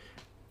so.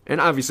 And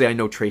obviously I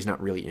know Trey's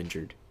not really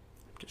injured.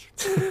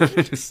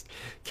 Just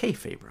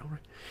kayfabe, bro.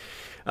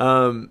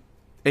 Right?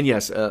 And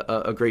yes,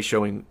 a great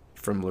showing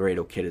from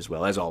Laredo Kid as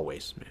well, as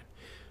always, man.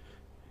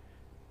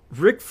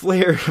 Ric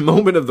Flair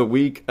moment of the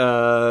week,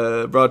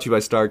 brought to you by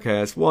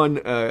StarCast. One,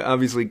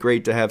 obviously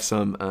great to have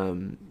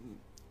some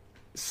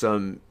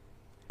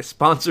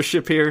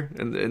sponsorship here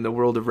in the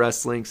world of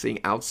wrestling,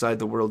 seeing outside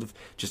the world of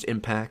just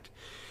Impact.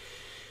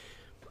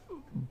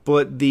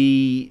 But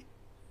it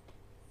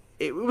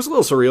was a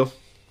little surreal,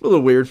 a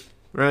little weird,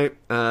 right?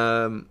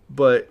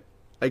 But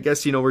I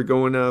guess, we're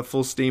going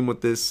full steam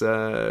with this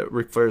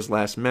Ric Flair's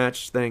last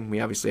match thing. We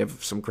obviously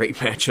have some great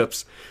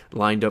matchups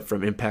lined up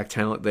from Impact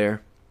talent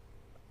there.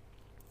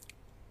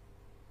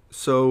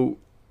 So,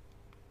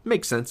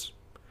 makes sense.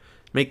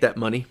 Make that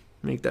money.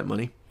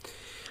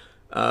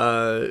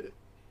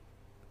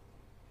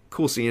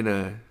 Cool seeing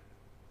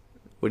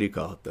what do you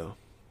call it though?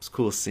 It's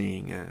cool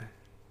seeing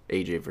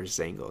AJ versus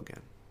Angle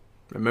again.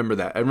 I remember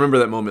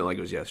that moment like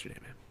it was yesterday,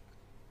 man.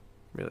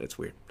 Really, it's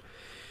weird.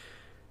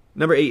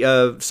 Number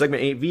 8,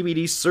 segment 8,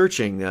 VBD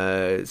searching.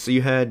 So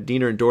you had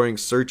Deaner and Doring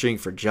searching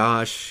for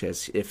Josh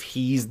as if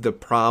he's the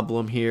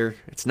problem here.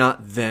 It's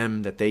not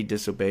them that they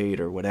disobeyed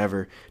or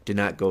whatever. They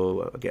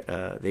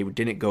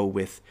didn't go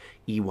with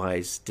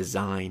EY's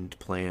designed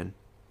plan.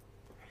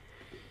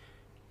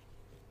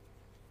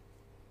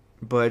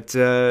 But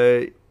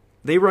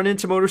they run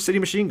into Motor City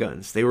Machine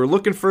Guns. They were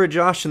looking for a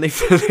Josh, and they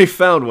they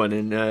found one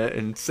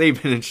in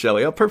Sabin and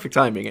Shelley. Oh, perfect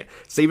timing.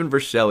 Sabin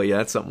versus Shelley. Yeah,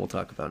 that's something we'll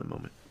talk about in a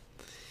moment.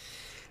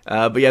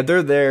 But yeah,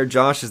 they're there.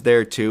 Josh is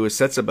there too. It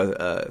sets up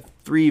a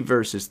 3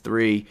 versus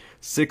 3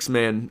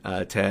 6-man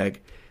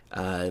tag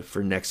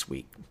for next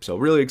week. So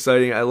really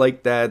exciting. I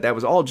like that. That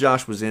was all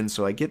Josh was in.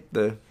 So I get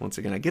the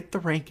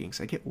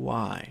rankings. I get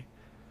why.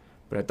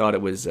 But I thought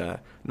it was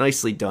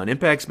nicely done.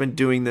 Impact's been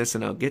doing this,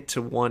 and I'll get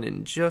to one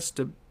in just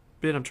a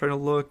bit. I'm trying to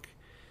look.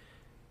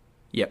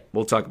 Yep,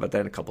 we'll talk about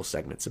that in a couple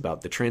segments,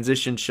 about the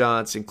transition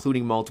shots,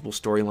 including multiple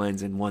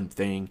storylines in one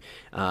thing,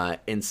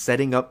 and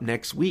setting up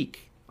next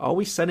week.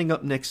 Always setting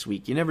up next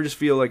week. You never just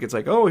feel like it's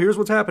like, oh, here's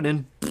what's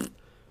happening.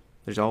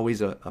 There's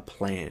always a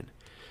plan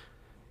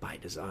by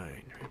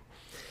design.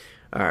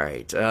 All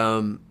right.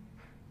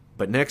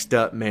 But next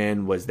up,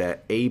 man, was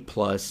that A+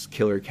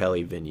 Killer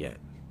Kelly vignette.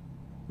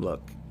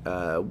 Look,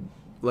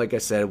 like I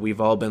said,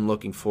 we've all been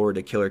looking forward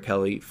to Killer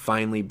Kelly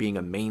finally being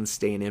a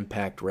mainstay in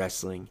Impact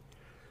Wrestling.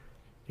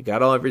 You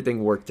got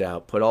everything worked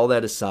out. Put all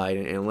that aside,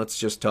 and let's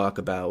just talk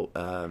about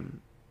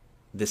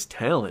this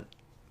talent.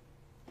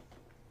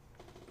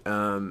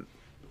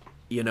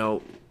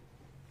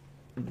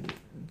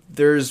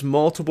 There's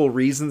multiple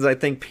reasons I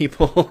think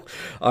people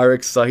are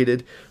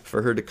excited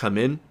for her to come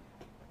in.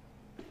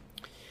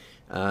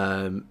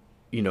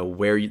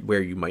 Where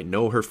you might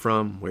know her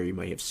from, where you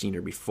might have seen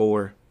her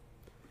before.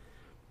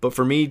 But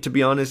for me, to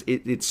be honest,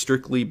 it's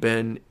strictly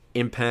been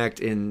Impact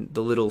in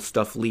the little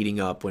stuff leading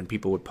up when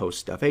people would post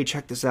stuff. Hey,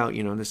 check this out.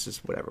 This is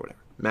whatever.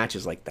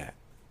 Matches like that.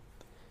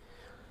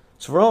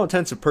 So for all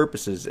intents and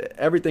purposes,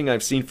 everything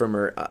I've seen from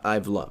her,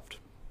 I've loved.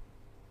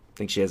 I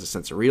think she has a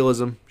sense of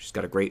realism. She's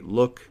got a great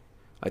look.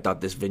 I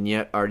thought this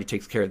vignette already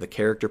takes care of the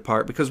character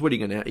part, because what are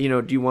you going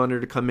to, do you want her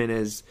to come in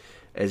as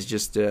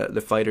just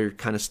the fighter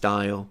kind of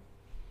style?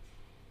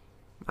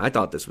 I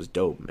thought this was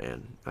dope,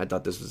 man. I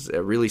thought this was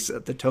really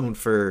set the tone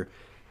for,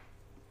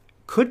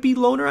 could be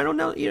Loner, I don't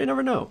know. You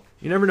never know.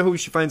 You never know who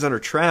she finds on her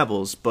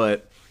travels,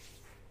 but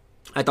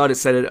I thought it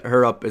set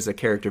her up as a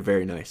character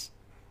very nice.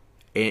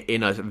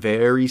 In a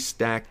very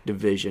stacked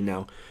division.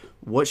 Now,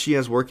 what she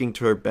has working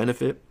to her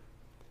benefit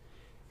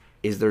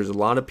is there's a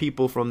lot of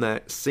people from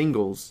that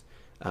singles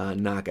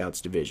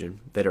knockouts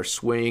division that are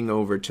swaying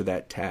over to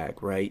that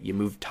tag, right? You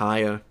moved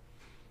Taya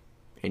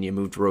and you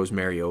moved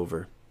Rosemary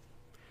over.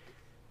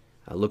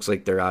 Looks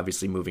like they're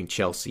obviously moving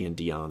Chelsea and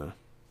Deonna.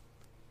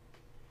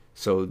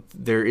 So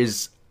there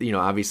is,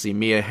 obviously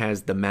Mia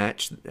has the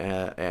match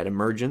at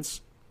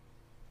Emergence.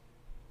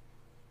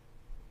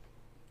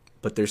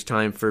 But there's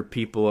time for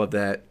people of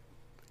that,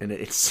 and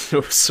it's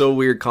so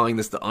weird calling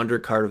this the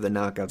undercard of the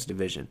knockouts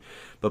division.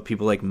 But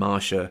people like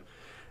Masha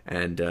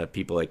and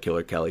people like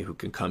Killer Kelly who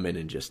can come in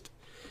and just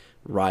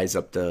rise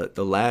up the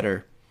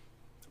ladder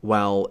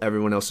while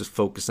everyone else is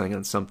focusing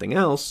on something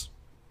else.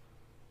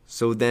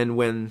 So then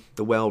when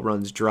the well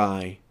runs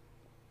dry,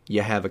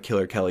 you have a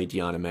Killer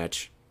Kelly-Deonna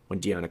match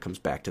when Deonna comes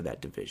back to that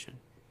division.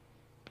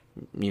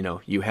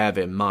 You have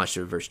a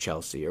Masha versus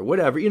Chelsea or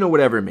whatever,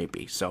 whatever it may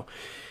be. So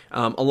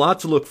a lot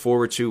to look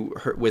forward to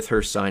with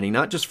her signing,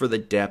 not just for the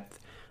depth,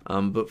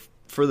 but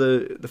for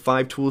the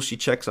 5 tools she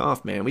checks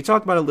off, man. We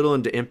talked about a little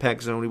into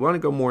Impact Zone. We want to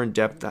go more in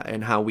depth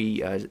in how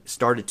we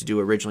started to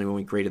do originally when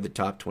we graded the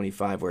top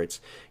 25, where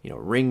it's,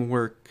 ring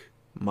work,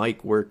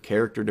 mic work,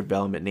 character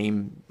development,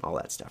 name, all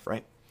that stuff,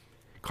 right?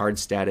 Card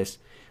status.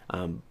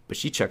 But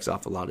she checks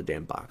off a lot of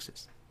damn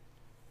boxes.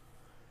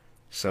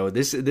 So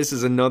this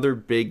is another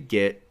big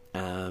get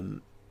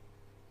for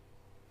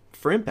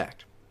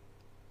Impact.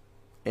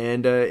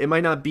 And it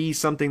might not be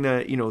something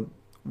that,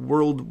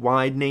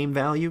 worldwide name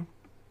value.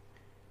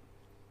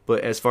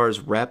 But as far as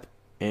rep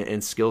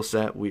and skill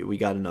set, we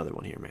got another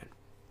one here, man.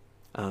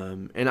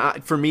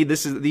 For me,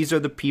 these are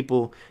the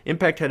people.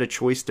 Impact had a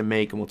choice to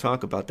make, and we'll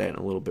talk about that in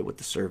a little bit with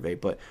the survey.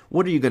 But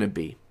what are you going to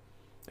be?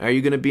 Are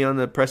you going to be on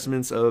the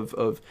precipice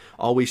of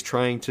always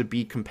trying to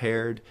be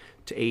compared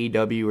to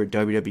AEW or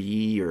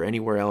WWE or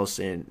anywhere else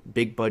in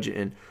big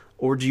budget,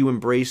 or do you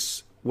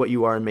embrace what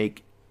you are and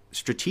make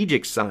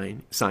strategic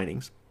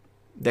signings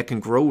that can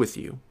grow with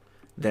you,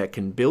 that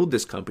can build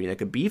this company, that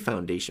could be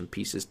foundation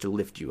pieces to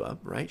lift you up,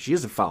 right? She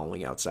has a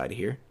following outside of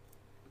here.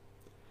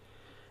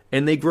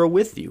 And they grow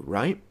with you,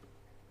 right?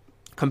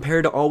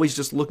 Compared to always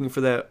just looking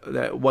for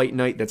that white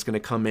knight that's going to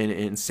come in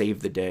and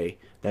save the day,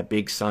 that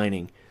big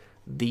signing.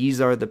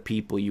 These are the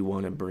people you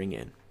want to bring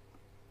in.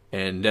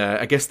 And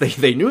I guess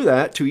they knew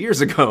that 2 years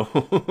ago.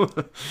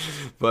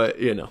 But,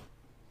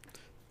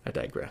 I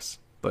digress.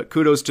 But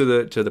kudos to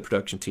the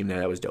production team there.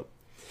 That was dope.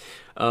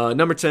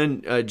 Number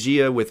 10,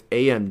 Gia with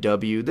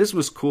AMW. This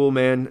was cool,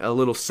 man. A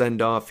little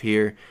send-off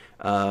here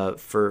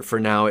for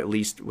now, at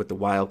least, with the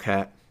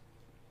Wildcat.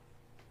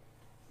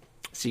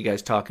 See you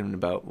guys talking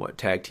about what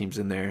tag teams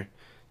in there.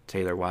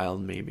 Taylor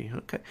Wilde, maybe.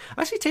 Okay.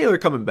 I see Taylor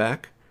coming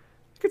back.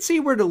 I could see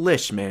where to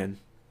Lish, man.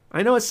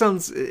 I know it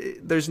sounds...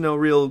 there's no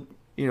real,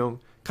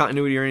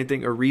 continuity or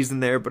anything or reason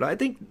there, but I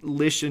think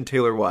Lish and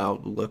Taylor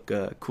Wilde look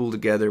cool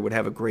together, would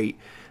have a great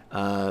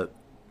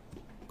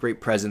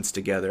presence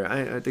together.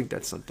 I think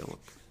that's something.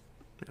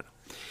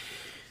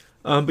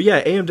 But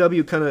yeah,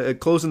 AMW kind of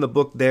closing the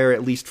book there,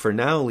 at least for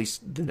now, at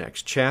least the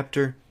next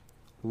chapter.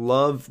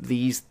 Love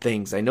these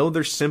things. I know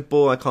they're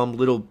simple. I call them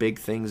little big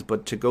things,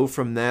 but to go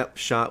from that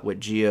shot with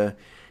Gia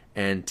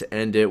and to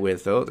end it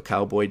with, oh, the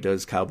cowboy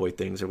does cowboy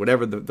things, or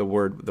whatever the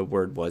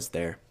word was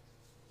there.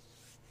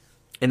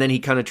 And then he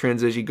kind of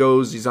transitions. He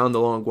goes, he's on the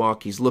long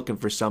walk. He's looking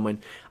for someone.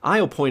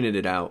 Isle pointed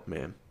it out,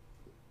 man.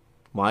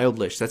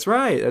 Wildlish. That's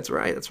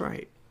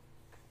right.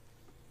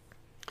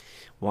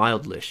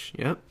 Wildlish.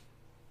 Yep.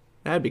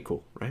 That'd be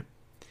cool, right?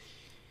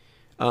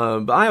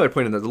 But I would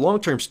point out that the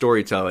long-term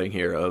storytelling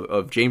here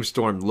of James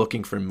Storm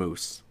looking for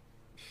Moose.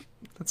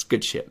 That's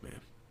good shit,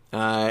 man.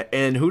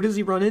 And who does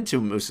he run into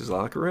in Moose's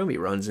locker room? He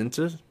runs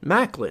into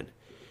Macklin.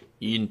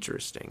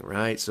 Interesting,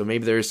 right? So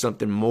maybe there's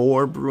something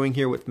more brewing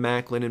here with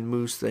Macklin and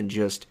Moose than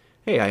just,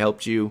 hey, I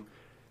helped you.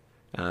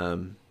 I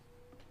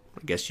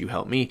guess you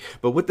helped me.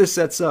 But what this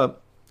sets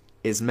up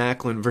is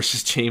Macklin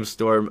versus James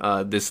Storm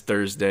this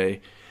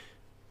Thursday.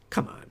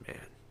 Come on, man.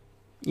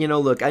 You know,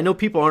 look, I know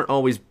people aren't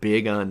always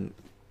big on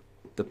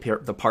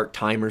the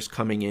part-timers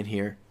coming in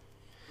here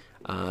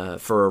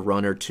for a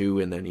run or two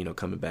and then, you know,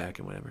 coming back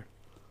and whatever.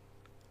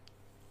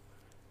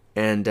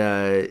 And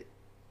I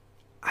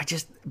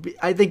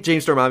think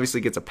James Storm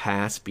obviously gets a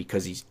pass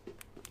because he's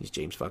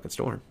James fucking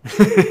Storm.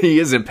 He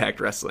is Impact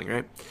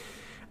Wrestling,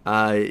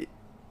 right?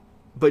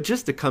 But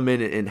just to come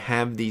in and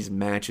have these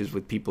matches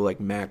with people like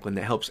Macklin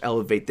that helps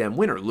elevate them,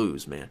 win or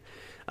lose, man.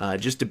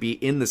 Just to be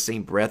in the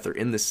same breath or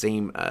in the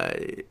same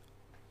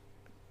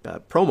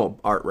promo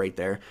art right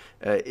there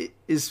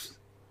it's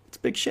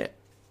big shit.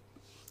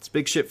 It's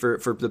big shit for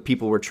the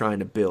people we're trying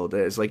to build.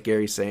 It's like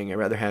Gary's saying, I'd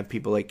rather have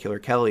people like Killer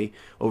Kelly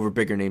over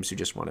bigger names who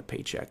just want a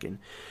paycheck. And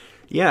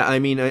yeah, I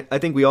mean, I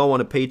think we all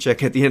want a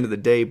paycheck at the end of the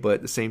day, but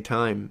at the same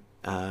time,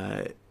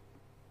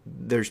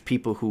 there's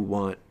people who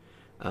want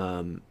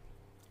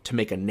to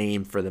make a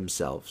name for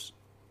themselves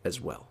as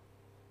well.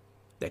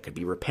 That could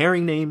be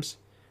repairing names,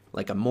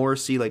 like a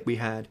Morrissey like we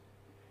had,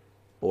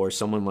 or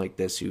someone like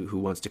this who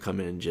wants to come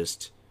in and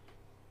just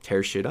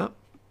tear shit up,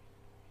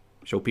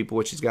 show people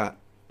what she's got,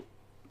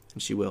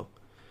 and she will.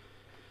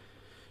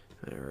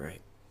 All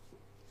right.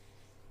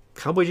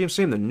 Cowboy James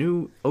Storm, the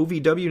new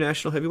OVW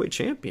National Heavyweight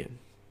Champion.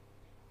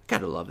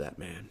 Gotta love that,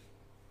 man.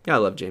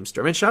 Gotta love James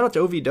Storm. And shout out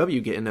to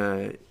OVW getting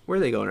where are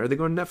they going? Are they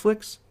going to Netflix?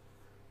 Is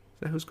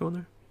that who's going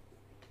there?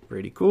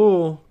 Pretty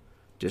cool.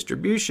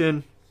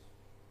 Distribution.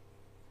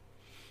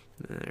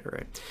 All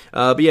right.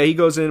 But yeah, he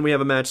goes in. We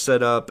have a match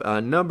set up.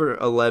 Number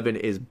 11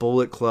 is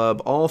Bullet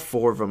Club. All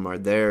four of them are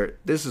there.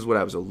 This is what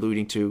I was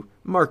alluding to.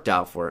 Marked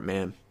out for it,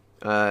 man.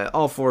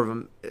 All four of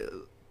them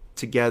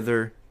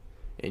together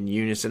in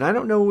unison. I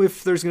don't know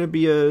if there's going to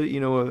be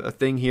a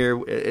thing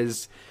here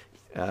as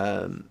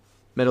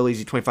Metal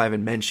Easy 25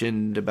 had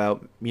mentioned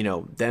about,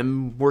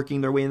 them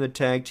working their way in the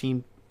tag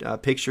team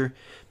picture,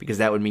 because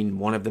that would mean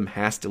one of them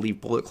has to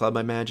leave Bullet Club, I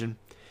imagine.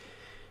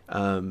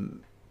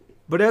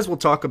 But as we'll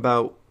talk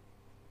about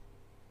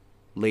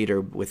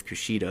later with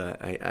Kushida,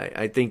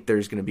 I think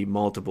there's going to be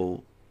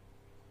multiple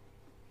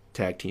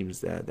tag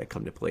teams that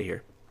come to play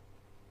here.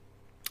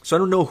 So I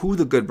don't know who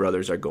the Good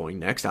Brothers are going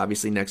next.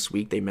 Obviously, next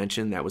week they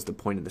mentioned that was the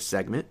point of the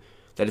segment,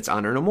 that it's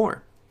Honor No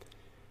More.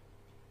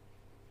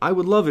 I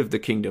would love if the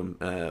Kingdom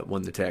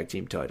won the tag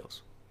team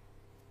titles.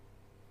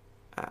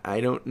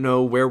 I don't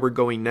know where we're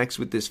going next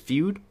with this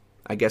feud.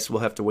 I guess we'll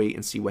have to wait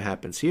and see what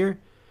happens here.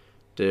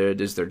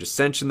 Is there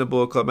dissension in the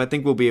Bullet Club? I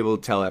think we'll be able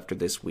to tell after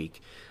this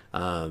week.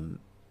 But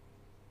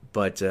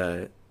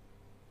I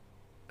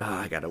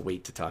gotta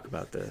wait to talk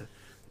about the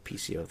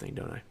PCO thing,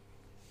 don't I?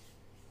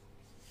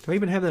 Do I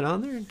even have that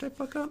on there? Did I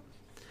fuck up?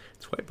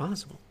 It's quite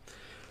possible.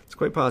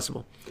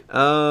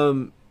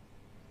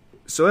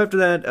 So after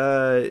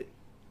that,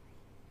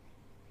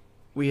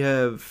 we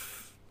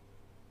have...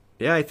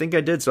 Yeah, I think I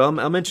did, so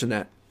I'll mention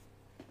that.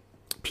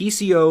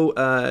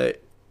 PCO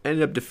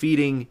ended up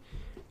defeating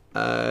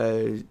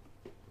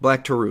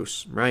Black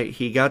Taurus, right?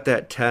 He got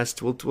that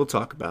test. We'll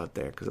talk about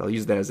that, because I'll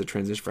use that as a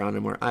transition for Honor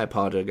No More. I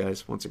apologize,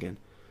 guys, once again.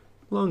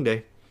 Long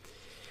day.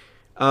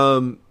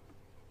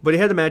 But he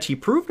had the match. He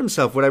proved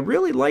himself. What I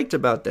really liked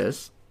about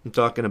this, I'm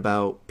talking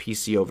about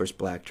PCO versus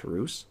Black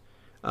Taurus.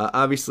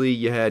 Obviously,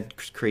 you had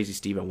Crazy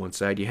Steve on one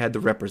side. You had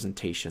the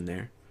representation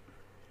there.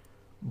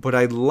 But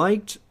I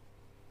liked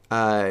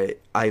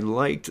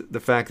the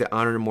fact that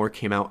Honor No More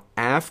came out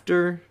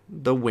after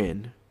the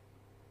win,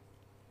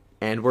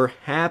 and we're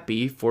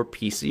happy for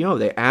PCO.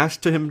 They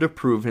asked him to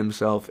prove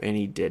himself, and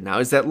he did. Now,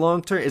 is that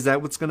long term? Is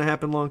that what's going to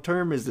happen long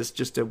term? Is this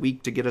just a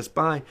week to get us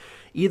by?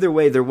 Either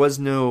way, there was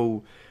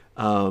no...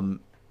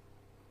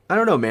 I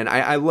don't know, man.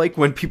 I like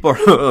when people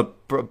are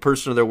a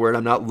person of their word.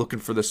 I'm not looking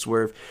for the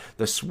swerve.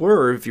 The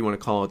swerve, if you want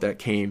to call it that,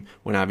 came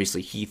when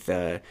obviously Heath,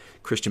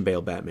 Christian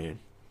Bale Batman,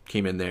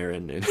 came in there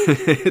and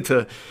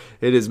hit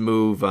his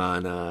move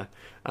on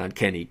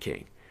Kenny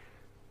King.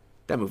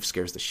 That move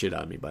scares the shit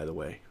out of me, by the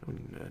way. I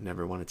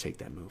never want to take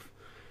that move.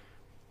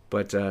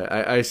 But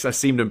I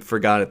seem to have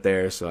forgot it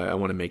there, so I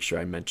want to make sure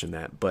I mention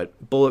that.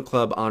 But Bullet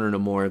Club, Honor No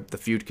More, the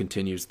feud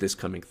continues this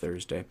coming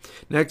Thursday.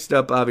 Next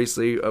up,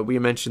 obviously, we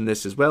mentioned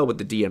this as well with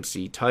the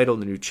DMC title,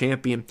 the new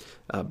champion.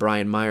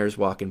 Brian Myers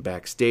walking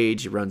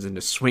backstage. He runs into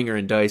Swinger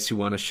and Dice, who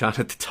want a shot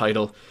at the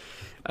title.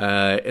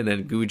 And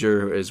then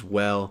Gujar as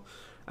well.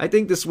 I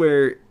think this is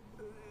where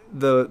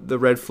the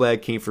red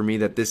flag came for me,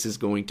 that this is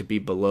going to be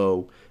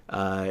below,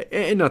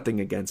 and nothing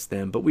against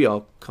them, but we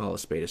all call a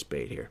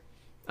spade here.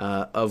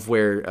 Of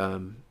where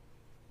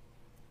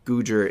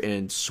Gujar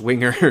and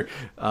Swinger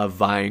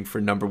vying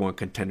for number one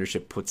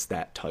contendership puts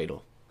that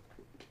title.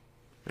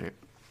 All right.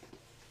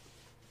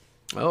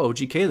 Oh,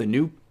 OGK, the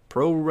new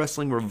Pro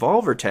Wrestling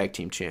Revolver Tag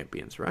Team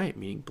Champions, right?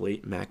 Meaning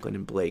Macklin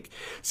and Blake.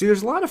 See,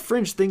 there's a lot of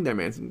fringe thing there,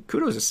 man.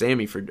 Kudos to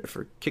Sammy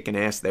for kicking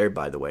ass there,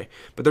 by the way.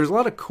 But there's a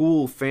lot of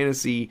cool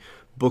fantasy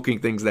booking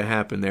things that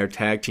happen there.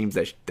 Tag teams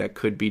that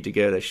could be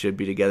together, that should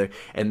be together.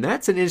 And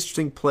that's an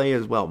interesting play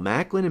as well.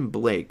 Macklin and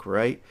Blake,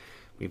 right?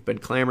 We've been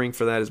clamoring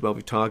for that as well.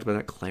 We've talked about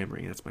that.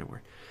 Clamoring, that's my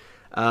word.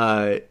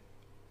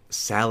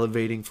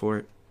 Salivating for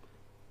it.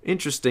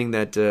 Interesting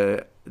that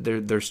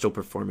they're still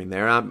performing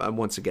there. I'm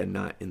once again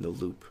not in the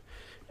loop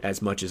as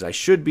much as I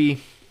should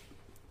be.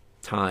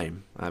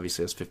 Time.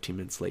 Obviously, I was 15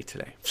 minutes late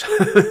today.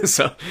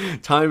 So,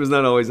 time is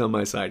not always on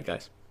my side,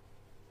 guys.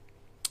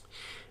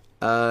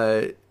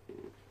 Let's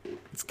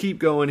keep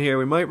going here.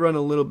 We might run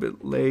a little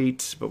bit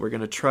late, but we're going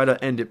to try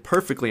to end it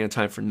perfectly on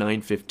time for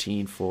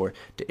 9:15 for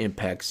the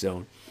Impact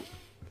Zone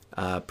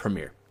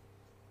premiere.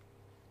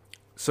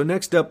 So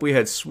next up, we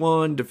had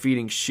Swan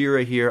defeating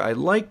Shira here. I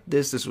liked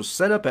this. This was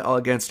set up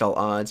against all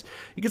odds.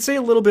 You could say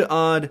a little bit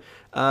odd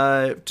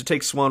to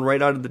take Swan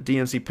right out of the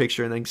DMC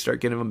picture and then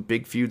start getting him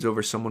big feuds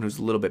over someone who's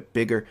a little bit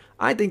bigger.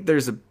 I think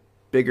there's a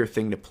bigger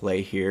thing to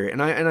play here,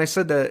 and I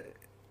said that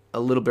a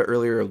little bit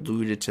earlier,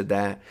 alluded to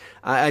that.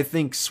 I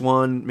think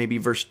Swan maybe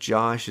versus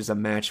Josh is a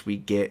match we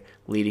get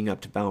leading up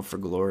to Bound for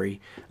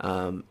Glory.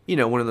 One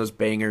of those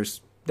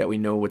bangers that we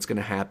know what's going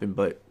to happen,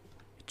 but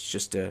it's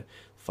just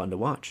fun to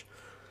watch.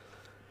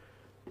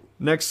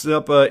 Next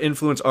up,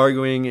 Influence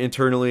arguing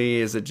internally.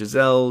 Is it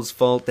Giselle's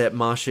fault that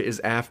Masha is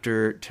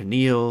after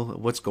Tenille?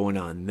 What's going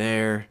on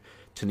there?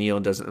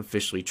 Tenille doesn't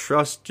officially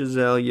trust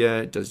Giselle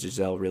yet. Does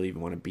Giselle really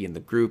even want to be in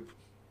the group?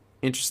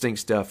 Interesting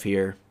stuff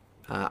here.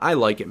 I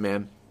like it,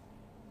 man.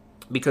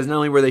 Because not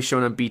only were they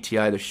shown on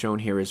BTI, they're shown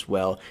here as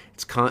well.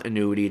 It's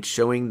continuity. It's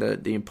showing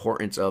the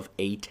importance of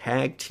a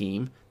tag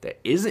team that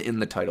isn't in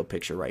the title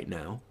picture right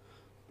now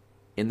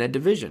in that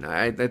division.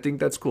 I think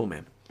that's cool,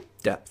 man.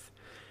 Depth.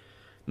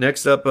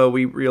 Next up,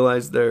 we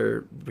are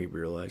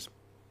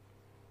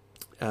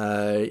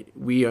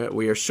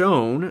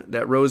shown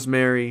that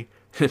Rosemary,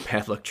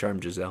 bad luck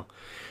charm Giselle.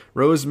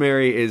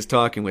 Rosemary is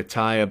talking with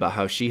Taya about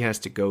how she has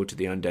to go to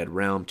the Undead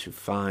Realm to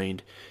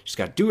find. She's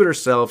got to do it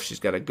herself. She's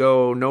got to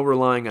go. No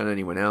relying on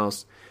anyone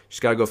else. She's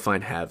got to go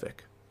find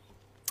Havoc.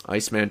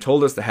 Iceman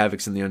told us the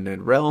Havoc's in the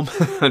Undead Realm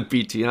on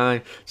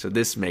BTI, so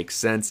this makes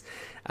sense.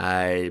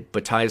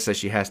 But Taya says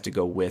she has to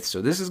go with.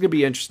 So this is going to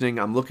be interesting.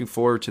 I'm looking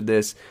forward to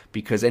this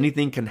because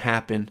anything can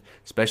happen,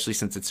 especially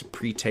since it's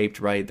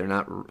pre-taped, right? They're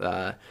not,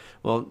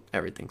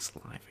 everything's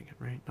live again,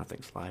 right?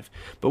 Nothing's live.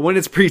 But when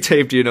it's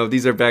pre-taped,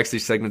 these are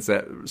backstage segments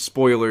that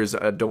spoilers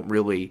don't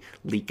really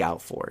leak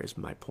out for, is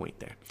my point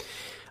there.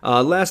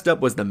 Last up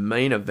was the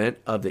main event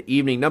of the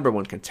evening, number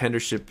one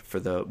contendership for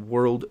the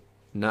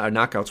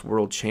Knockouts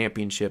World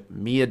Championship.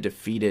 Mia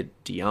defeated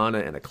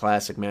Deonna in a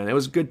classic, man. It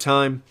was a good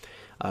time.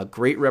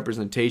 Great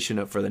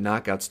representation for the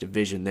Knockouts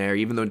division there.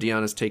 Even though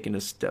Deonna's taken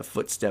a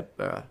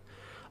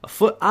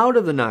foot out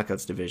of the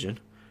Knockouts division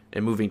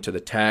and moving to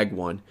the tag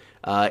one,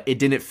 it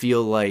didn't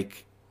feel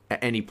like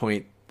at any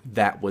point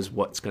that was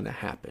what's going to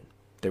happen.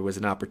 There was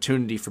an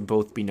opportunity for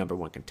both to be number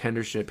one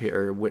contendership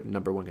here, or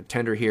number one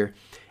contender here,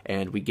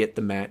 and we get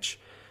the match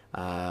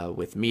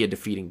with Mia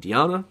defeating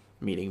Deonna,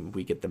 meaning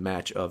we get the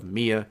match of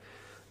Mia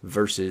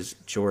versus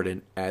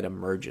Jordan at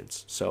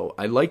Emergence. So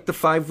I like the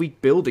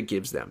 5-week build it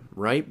gives them,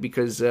 right?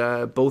 Because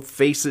both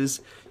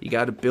faces, you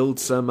got to build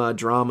some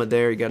drama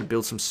there. You got to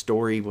build some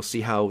story. We'll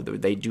see how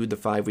they do the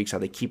 5 weeks, how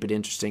they keep it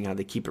interesting, how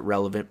they keep it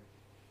relevant.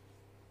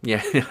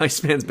 Yeah,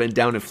 Iceman's been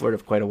down in Florida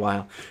for quite a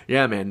while.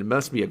 Yeah, man, it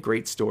must be a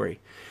great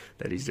story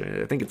that he's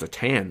doing. I think it's a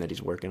tan that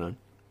he's working on.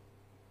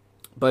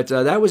 But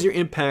that was your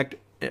Impact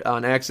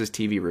on Access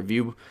TV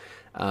review.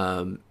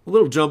 A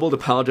little jumbled,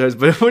 apologize,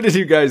 but what did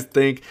you guys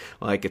think?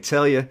 Well, I could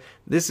tell you,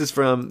 this is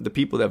from the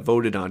people that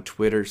voted on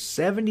Twitter.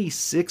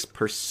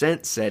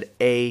 76% said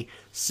A,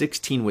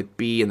 16 with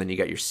B, and then you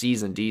got your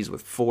C's and D's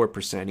with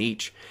 4%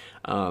 each.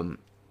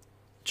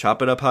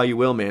 Chop it up how you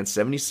will, man.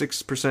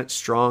 76%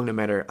 strong, no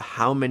matter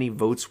how many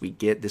votes we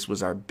get. This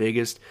was our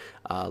biggest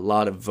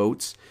lot of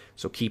votes,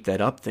 so keep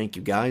that up. Thank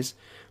you, guys.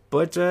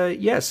 But,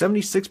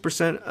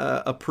 76%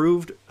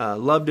 approved.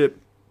 Loved it.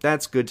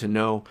 That's good to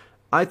know.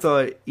 I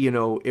thought,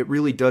 it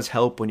really does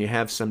help when you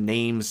have some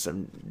names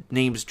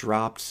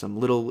dropped, some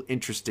little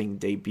interesting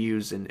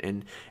debuts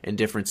and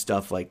different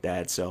stuff like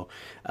that. So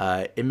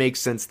it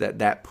makes sense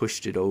that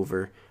pushed it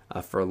over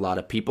for a lot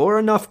of people, or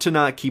enough to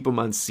not keep them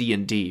on C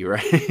and D,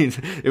 right?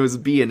 It was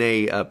B and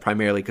A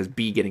primarily because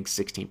B getting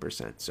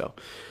 16%. So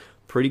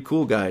pretty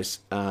cool, guys.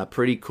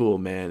 Pretty cool,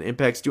 man.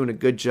 Impact's doing a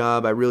good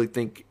job. I really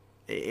think,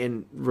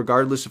 and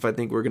regardless if I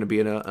think we're going to be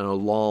in a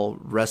lull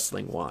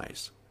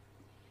wrestling-wise,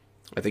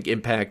 I think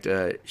Impact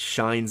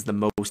shines the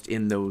most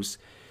in those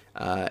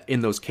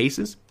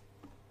cases,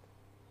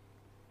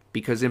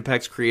 because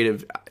Impact's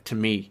creative, to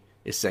me,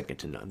 is second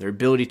to none. Their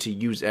ability to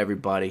use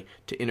everybody,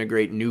 to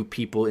integrate new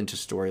people into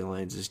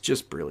storylines is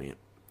just brilliant.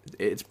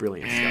 It's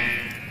brilliant stuff.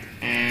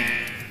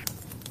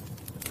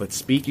 But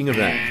speaking of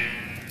that,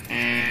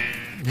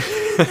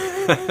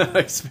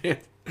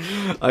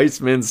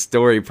 Iceman's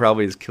story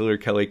probably is Killer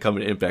Kelly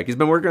coming to Impact. He's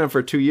been working on it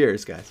for 2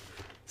 years, guys.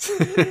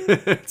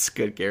 It's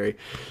good, Gary.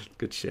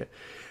 Good shit.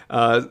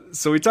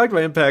 So we talked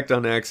about Impact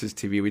on Access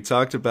TV. We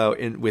talked about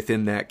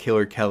within that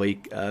Killer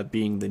Kelly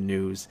being the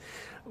news.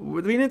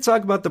 We didn't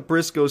talk about the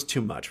Briscoes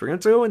too much. We're going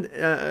to go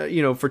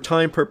in, for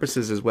time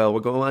purposes as well.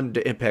 We'll go on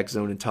to Impact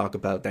Zone and talk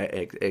about that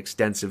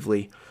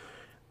extensively.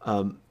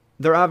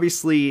 They're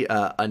obviously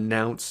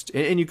announced,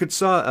 and you could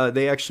saw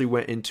they actually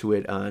went into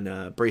it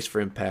on Brace for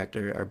Impact.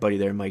 Our buddy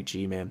there, Mike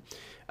G, man.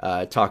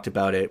 Talked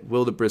about it.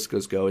 Will the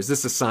Briscoes go? Is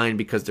this a sign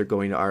because they're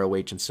going to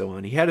ROH and so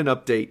on? He had an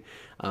update,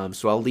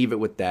 so I'll leave it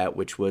with that,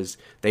 which was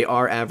they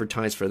are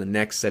advertised for the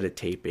next set of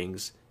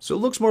tapings. So it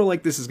looks more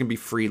like this is going to be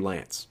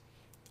freelance.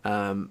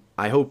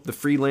 I hope the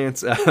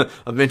freelance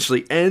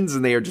eventually ends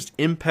and they are just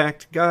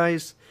Impact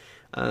guys.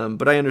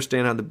 But I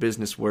understand how the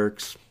business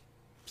works.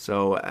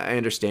 So I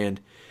understand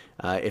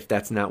if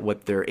that's not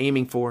what they're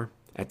aiming for.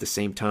 At the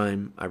same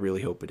time, I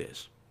really hope it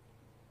is.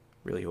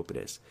 Really hope it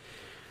is.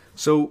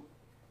 So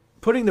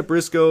putting the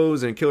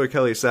Briscoes and Killer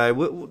Kelly aside,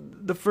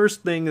 the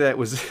first thing that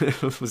was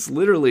was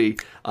literally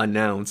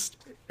announced,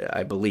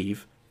 I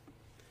believe,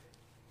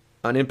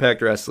 on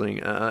Impact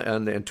Wrestling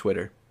on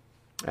Twitter,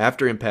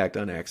 after Impact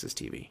on Access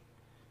TV,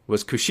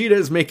 was Kushida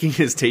is making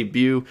his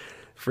debut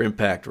for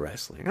Impact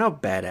Wrestling. How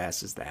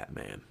badass is that,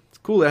 man? It's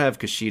cool to have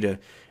Kushida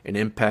in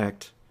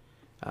Impact.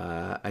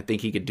 I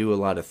think he could do a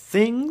lot of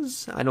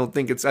things. I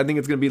think it's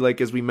going to be like,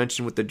 as we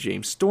mentioned with the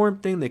James Storm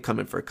thing, they come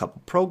in for a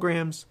couple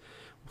programs.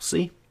 We'll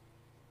see.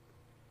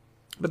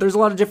 But there's a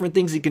lot of different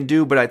things he can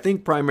do, but I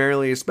think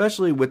primarily,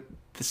 especially with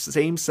the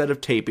same set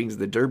of tapings,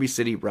 the Derby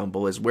City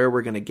Rumble is where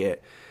we're going to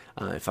get,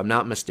 if I'm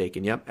not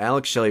mistaken,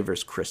 Alex Shelley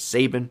versus Chris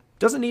Sabin.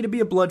 Doesn't need to be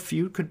a blood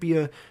feud, could be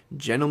a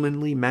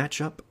gentlemanly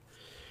matchup.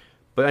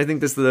 But I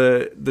think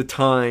the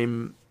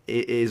time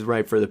is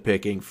right for the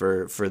picking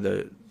for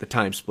the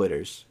time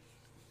splitters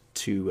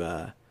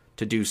to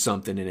do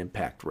something in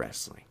Impact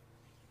Wrestling.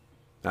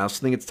 I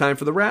also think it's time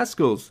for the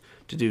Rascals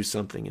to do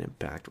something in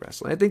Impact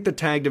Wrestling. I think the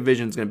tag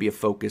division is going to be a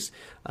focus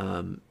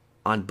on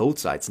both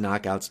sides,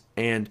 knockouts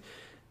and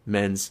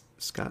men's.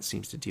 Scott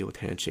seems to deal with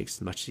handshakes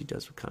as much as he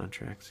does with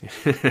contracts.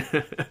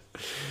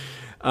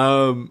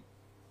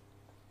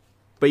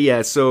 But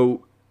yeah,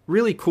 so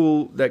really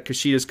cool that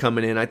Kushida's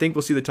coming in. I think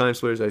we'll see the time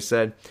splitters, as I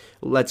said.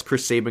 Lets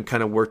Chris Sabin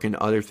kind of work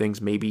into other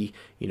things. Maybe,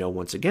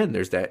 once again,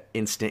 there's that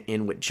instant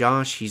in with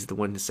Josh. He's the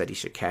one who said he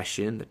should cash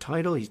in the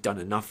title. He's done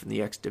enough in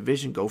the X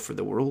division. Go for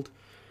the world.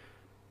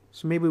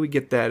 So maybe we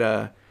get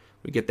that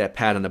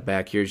pat on the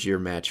back. Here's your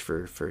match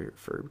for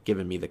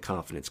giving me the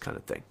confidence kind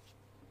of thing.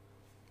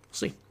 We'll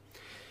see.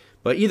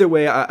 But either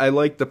way, I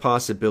like the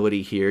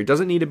possibility here. It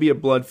doesn't need to be a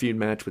blood feud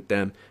match with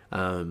them.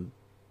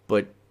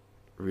 But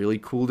really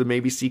cool to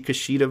maybe see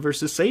Kushida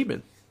versus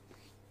Sabin.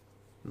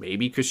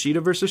 Maybe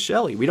Kushida versus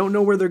Shelley. We don't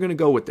know where they're going to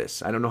go with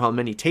this. I don't know how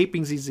many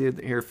tapings he's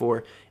here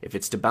for. If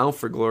it's to Bound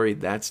for Glory,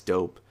 that's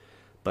dope.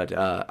 But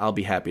I'll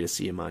be happy to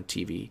see him on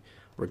TV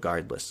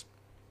regardless.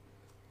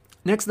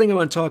 Next thing I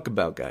want to talk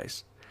about,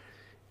 guys,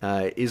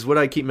 is what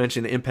I keep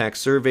mentioning, the Impact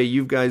Survey.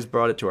 You guys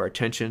brought it to our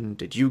attention.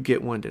 Did you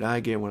get one? Did I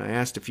get one? I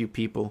asked a few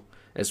people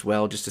as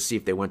well just to see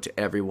if they went to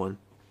everyone.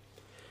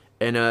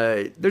 And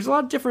there's a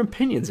lot of different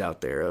opinions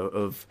out there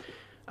of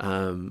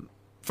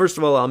first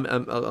of all,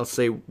 I'll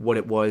say what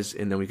it was,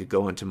 and then we could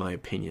go into my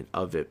opinion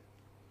of it.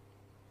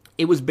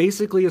 It was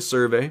basically a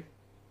survey.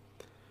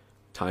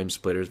 Time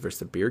Splitters versus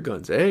the Beer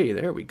Guns. Hey,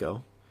 there we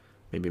go.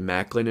 Maybe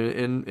Macklin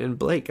and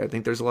Blake. I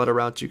think there's a lot of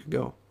routes you could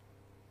go.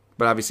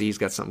 But obviously he's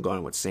got something going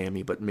on with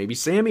Sammy. But maybe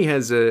Sammy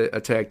has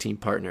a tag team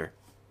partner,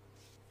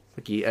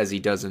 as he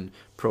does in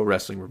Pro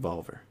Wrestling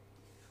Revolver.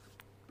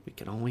 We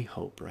can only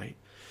hope, right?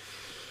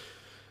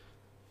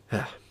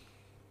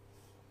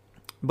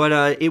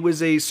 But it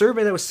was a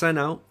survey that was sent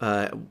out.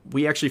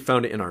 We actually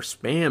found it in our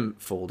spam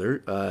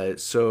folder.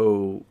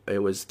 So it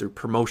was through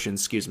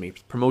promotions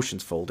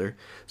folder.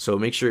 So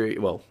make sure,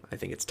 well, I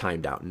think it's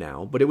timed out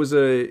now. But it was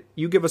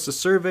you give us a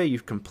survey, you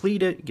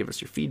complete it, give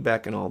us your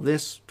feedback and all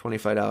this,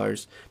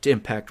 $25 to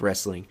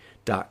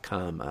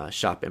ImpactWrestling.com,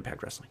 shop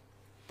Impact Wrestling.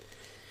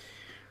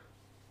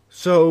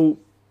 So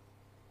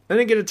I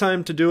didn't get a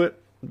time to do it,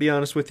 to be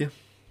honest with you.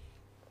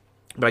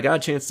 But I got a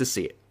chance to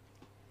see it.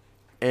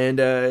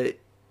 And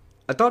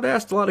I thought I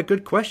asked a lot of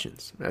good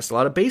questions. I asked a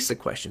lot of basic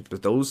questions,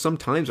 but those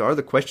sometimes are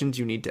the questions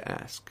you need to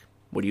ask.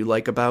 What do you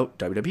like about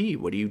WWE?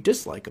 What do you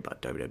dislike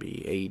about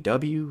WWE?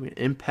 AEW,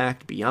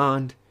 Impact,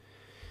 Beyond?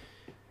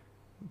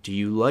 Do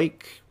you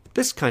like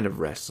this kind of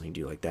wrestling? Do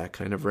you like that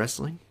kind of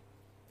wrestling?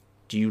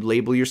 Do you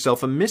label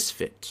yourself a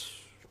misfit?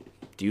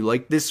 Do you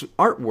like this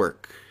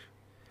artwork?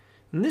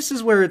 And this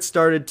is where it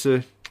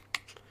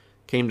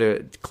came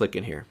to click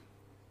in here.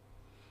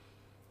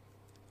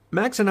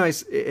 Max and I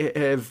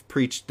have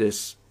preached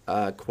this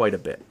quite a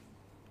bit.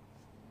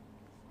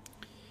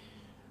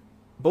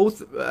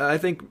 Both, I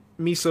think,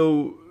 me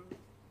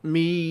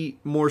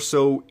more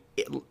so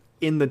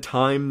in the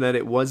time that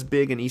it was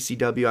big in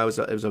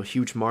ECW. It was a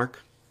huge mark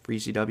for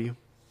ECW.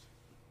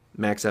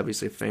 Max,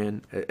 obviously a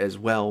fan as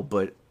well,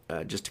 but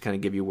just to kind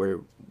of give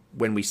you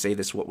when we say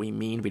this, what we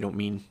mean. We don't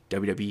mean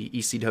WWE,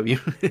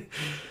 ECW.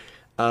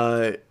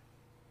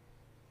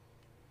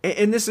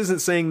 And this isn't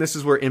saying this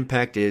is where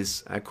Impact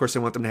is. Of course, I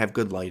want them to have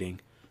good lighting.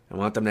 I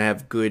want them to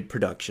have good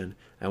production.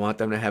 I want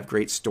them to have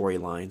great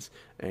storylines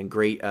and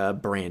great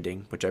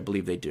branding, which I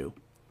believe they do.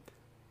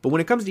 But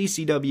when it comes to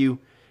ECW,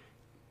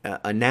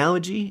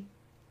 analogy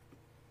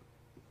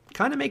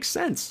kind of makes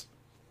sense.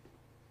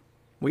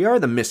 We are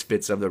the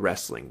misfits of the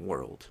wrestling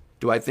world.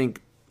 Do I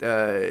think,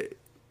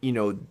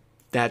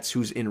 that's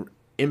who's in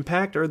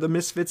Impact are the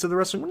misfits of the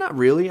wrestling? Well, not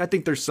really. I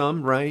think there's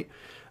some, right,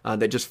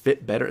 that just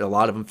fit better. A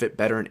lot of them fit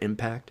better in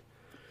Impact.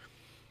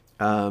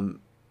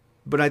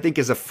 But I think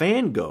as a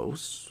fan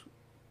goes,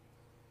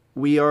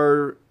 we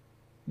are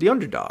the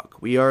underdog.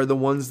 We are the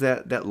ones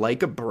that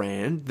like a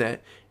brand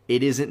that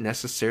it isn't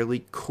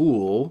necessarily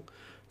cool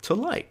to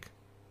like.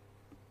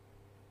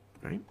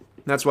 Right?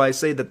 That's why I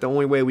say that the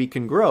only way we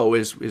can grow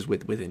is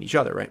within each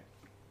other, right?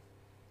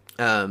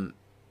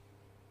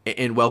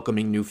 And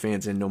welcoming new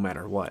fans in no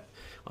matter what.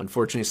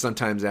 Unfortunately,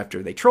 sometimes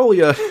after they troll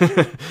you,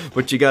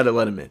 but you got to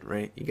let them in,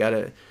 right? You got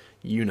to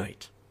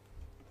unite.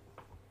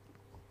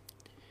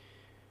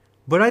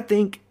 But I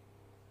think,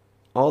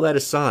 all that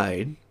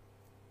aside,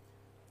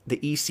 the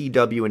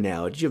ECW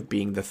analogy of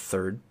being the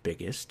third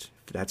biggest,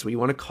 if that's what you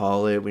want to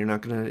call it,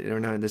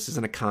 this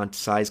isn't a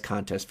size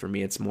contest for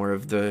me. It's more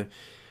of the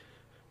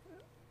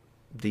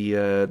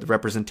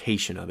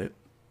representation of it.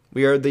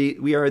 We are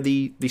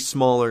the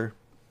smaller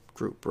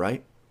group,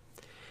 right?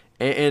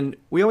 And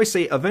we always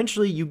say,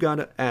 eventually you got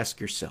to ask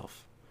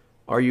yourself,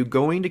 are you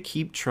going to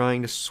keep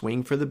trying to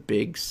swing for the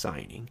big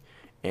signing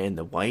and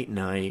the white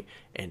knight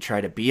and try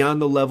to be on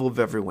the level of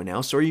everyone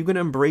else? Or are you going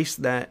to embrace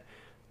that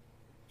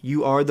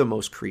you are the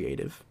most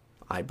creative?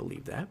 I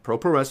believe that. Pro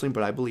wrestling,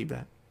 but I believe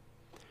that.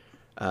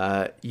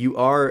 You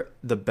are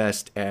the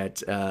best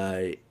at,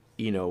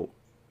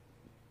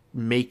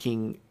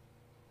 making,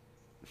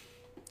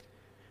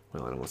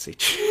 well, I don't want to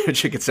say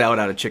chicken salad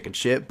out of chicken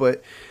shit,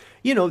 but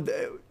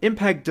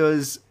Impact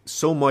does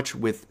so much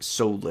with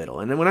so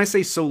little. And then when I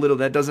say so little,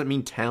 that doesn't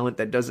mean talent,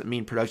 that doesn't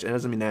mean production, it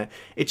doesn't mean that.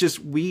 It's just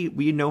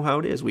we know how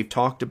it is. We've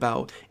talked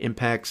about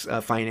Impact's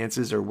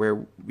finances, or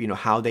where,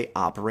 how they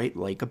operate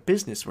like a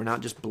business. We're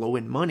not just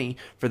blowing money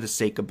for the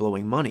sake of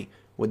blowing money.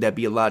 Would that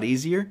be a lot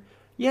easier?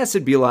 Yes,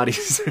 it'd be a lot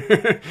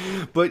easier.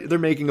 But they're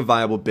making a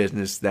viable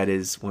business that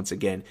is, once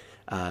again,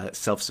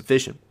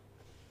 self-sufficient.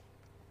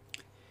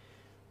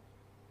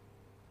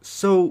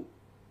 So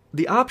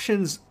the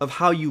options of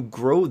how you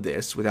grow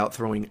this without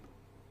throwing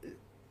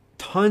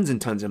tons and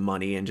tons of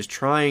money and just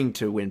trying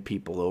to win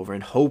people over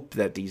and hope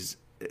that these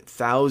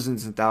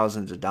thousands and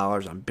thousands of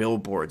dollars on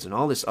billboards and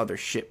all this other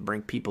shit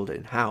bring people to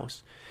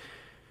in-house.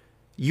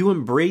 You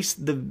embrace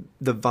the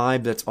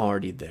vibe that's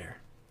already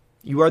there.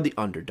 You are the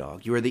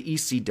underdog. You are the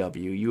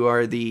ECW. You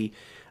are the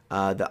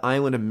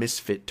island of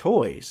misfit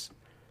toys.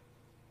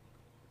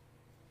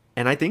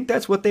 And I think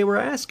that's what they were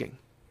asking.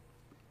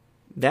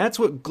 That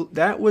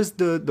was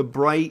the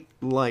bright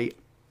light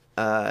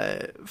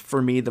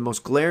for me. The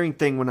most glaring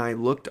thing when I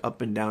looked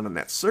up and down on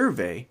that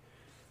survey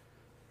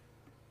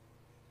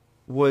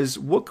was,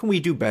 what can we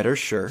do better?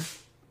 Sure.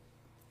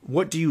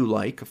 What do you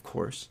like? Of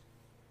course.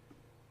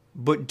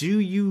 But do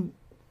you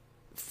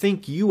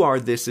think you are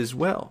this as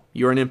well?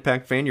 You're an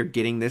Impact fan. You're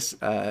getting this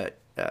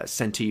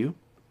sent to you.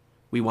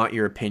 We want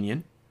your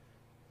opinion.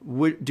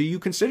 Do you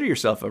consider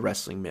yourself a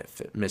wrestling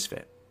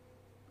misfit?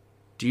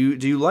 Do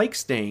you like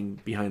staying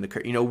behind the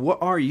curtain? What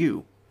are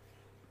you?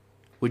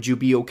 Would you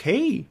be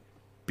okay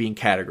being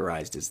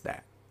categorized as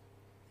that?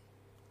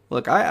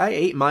 Look, I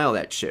 8 Mile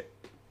that shit.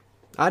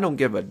 I don't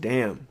give a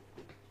damn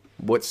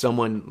what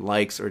someone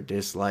likes or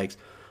dislikes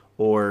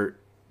or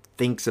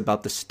thinks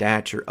about the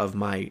stature of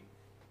my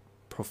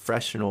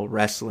professional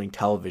wrestling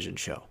television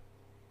show.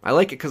 I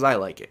like it because I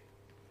like it.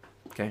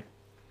 Okay?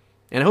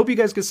 And I hope you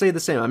guys could say the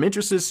same. I'm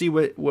interested to see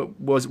what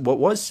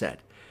was said.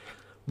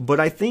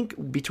 But I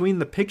think between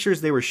the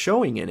pictures they were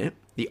showing in it,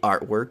 the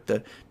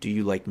artwork, do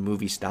you like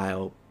movie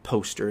style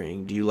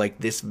postering? Do you like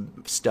this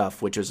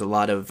stuff, which is a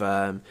lot of,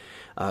 I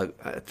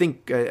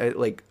think,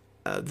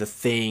 The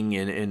Thing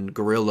and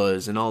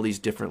Gorillas and all these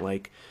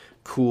different,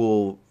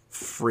 cool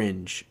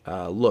fringe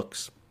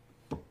looks.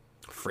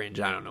 Fringe,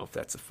 I don't know if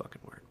that's a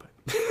fucking word, but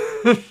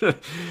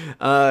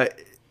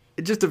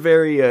Just a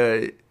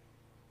very,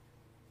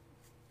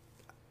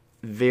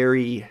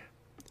 very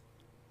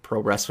Pro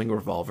Wrestling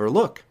Revolver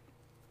look.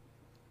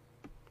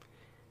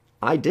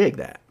 I dig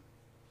that.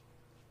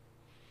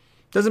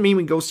 Doesn't mean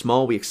we go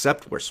small. We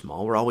accept we're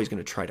small. We're always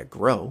going to try to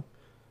grow.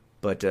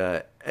 But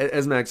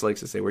as Max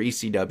likes to say, we're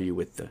ECW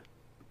with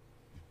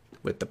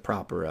the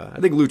proper. I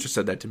think Lucha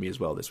said that to me as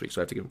well this week, so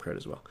I have to give him credit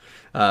as well.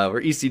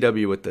 We're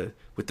ECW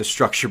with the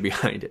structure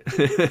behind it.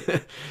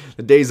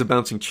 The days of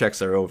bouncing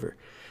checks are over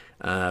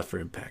for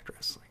Impact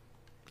Wrestling.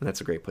 And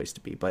that's a great place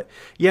to be. But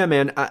yeah,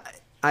 man,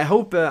 I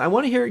hope I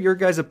want to hear your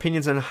guys'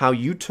 opinions on how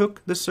you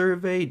took the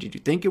survey. Did you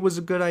think it was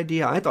a good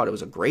idea? I thought it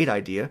was a great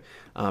idea.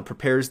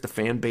 Prepares the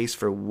fan base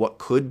for what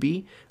could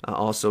be.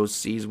 Also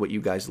sees what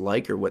you guys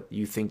like or what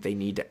you think they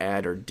need to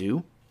add or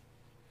do.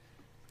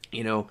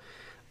 You know,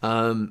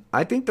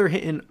 I think they're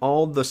hitting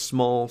all the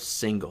small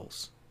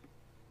singles.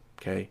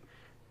 Okay,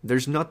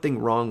 there's nothing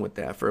wrong with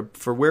that.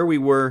 For where we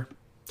were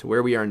to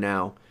where we are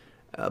now,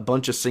 a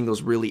bunch of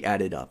singles really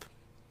added up.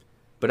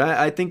 But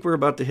I think we're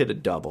about to hit a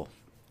double.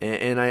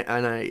 And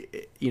I,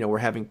 you know, we're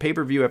having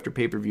pay-per-view after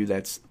pay-per-view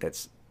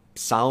that's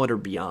solid or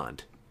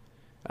beyond,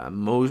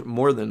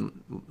 more than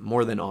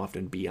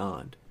often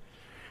beyond.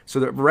 So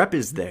the rep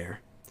is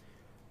there.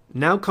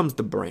 Now comes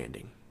the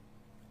branding,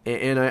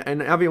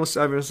 and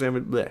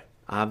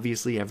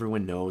obviously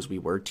everyone knows we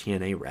were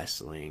TNA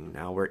Wrestling.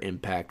 Now we're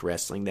Impact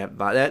Wrestling.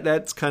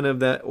 That's kind of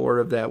that order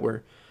of that.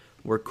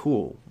 We're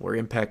cool. We're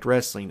Impact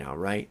Wrestling now,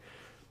 right?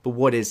 But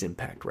what is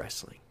Impact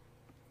Wrestling?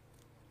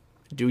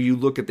 Do you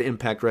look at the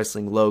Impact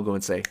Wrestling logo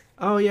and say,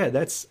 oh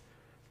yeah,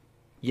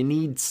 you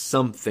need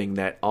something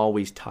that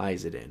always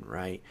ties it in,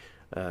 right?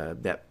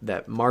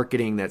 That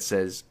marketing that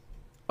says,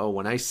 oh,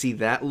 when I see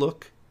that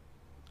look,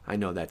 I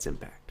know that's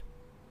Impact.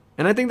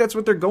 And I think that's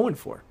what they're going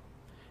for.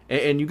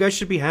 And you guys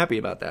should be happy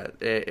about that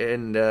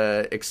and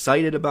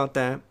excited about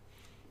that.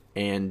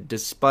 And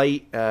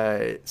despite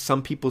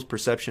some people's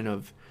perception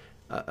of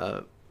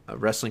a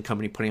wrestling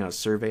company putting out a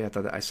survey,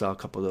 I saw a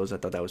couple of those. I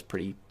thought that was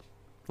pretty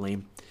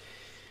lame.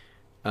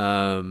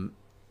 I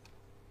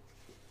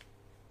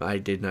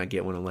did not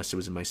get one unless it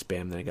was in my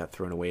spam. Then I got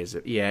thrown away as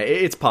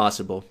it's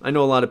possible. I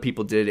know a lot of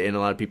people did, and a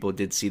lot of people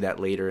did see that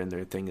later in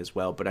their thing as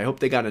well. But I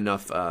hope they got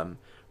enough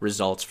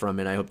results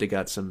from it. I hope they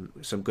got some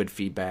good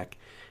feedback,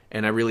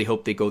 and I really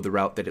hope they go the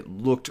route that it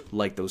looked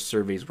like those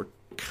surveys were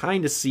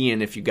kind of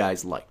seeing if you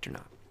guys liked or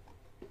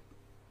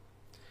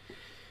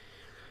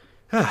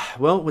not.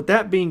 Well, with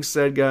that being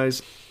said,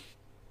 guys,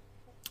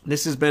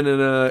 this has been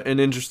an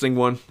interesting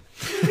one.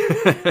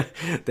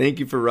 Thank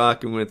you for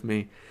rocking with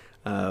me.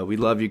 We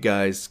love you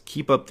guys.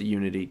 Keep up the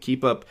unity.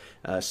 Keep up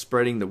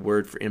spreading the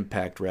word for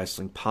Impact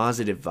Wrestling.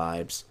 Positive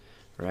vibes,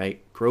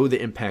 right? Grow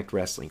the Impact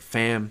Wrestling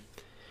fam.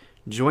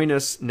 Join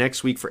us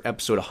next week for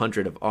episode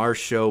 100 of our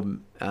show.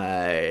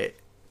 And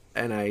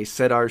I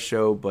said our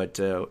show, but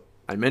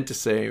I meant to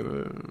say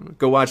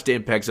go watch the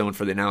Impact Zone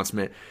for the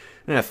announcement.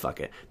 Fuck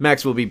it.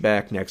 Max will be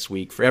back next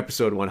week for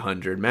episode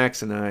 100.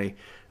 Max and I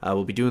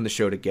will be doing the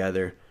show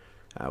together.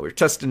 We were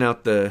testing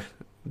out the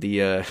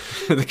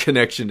the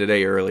connection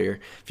today earlier,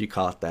 if you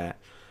caught that.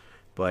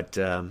 But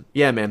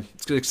yeah, man,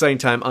 it's an exciting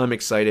time. I'm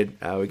excited.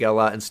 We got a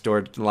lot in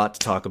store, a lot to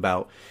talk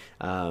about.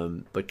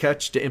 But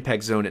catch the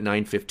Impact Zone at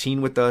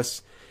 9:15 with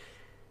us.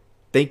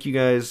 Thank you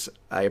guys.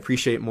 I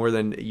appreciate it more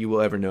than you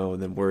will ever know,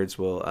 than words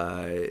will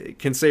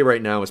can say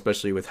right now,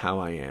 especially with how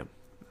I am.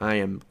 I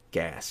am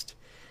gassed.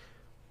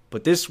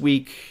 But this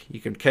week,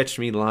 you can catch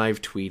me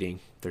live tweeting.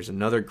 There's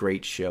another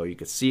great show. You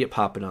can see it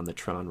popping on the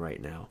Tron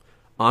right now.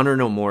 Honor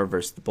No More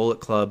versus the Bullet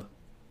Club.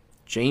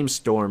 James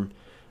Storm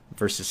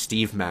versus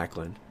Steve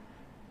Macklin.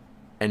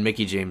 And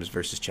Mickie James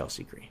versus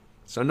Chelsea Green.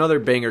 So another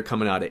banger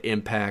coming out of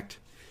Impact.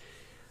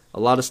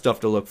 A lot of stuff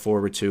to look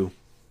forward to.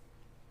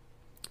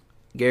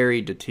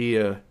 Gary,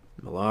 Datia,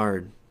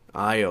 Millard,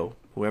 Io,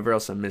 whoever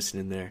else I'm missing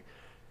in there.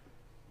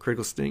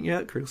 Critical Sting.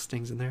 Yeah, Critical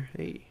Sting's in there.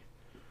 Hey.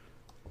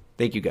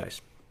 Thank you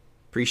guys.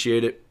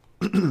 Appreciate it.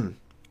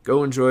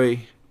 Go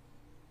enjoy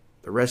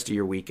the rest of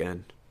your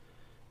weekend.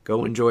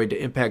 Go enjoy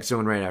the Impact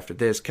Zone right after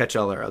this. Catch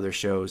all our other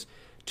shows.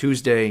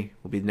 Tuesday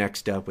will be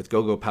next up with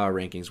Go-Go Power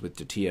Rankings with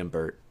Datia and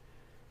Bert.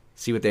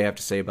 See what they have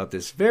to say about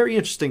this very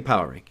interesting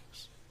Power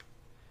Rankings.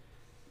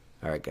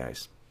 All right,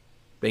 guys.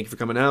 Thank you for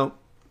coming out.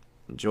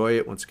 Enjoy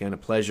it. Once again, a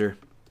pleasure.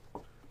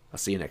 I'll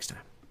see you next time.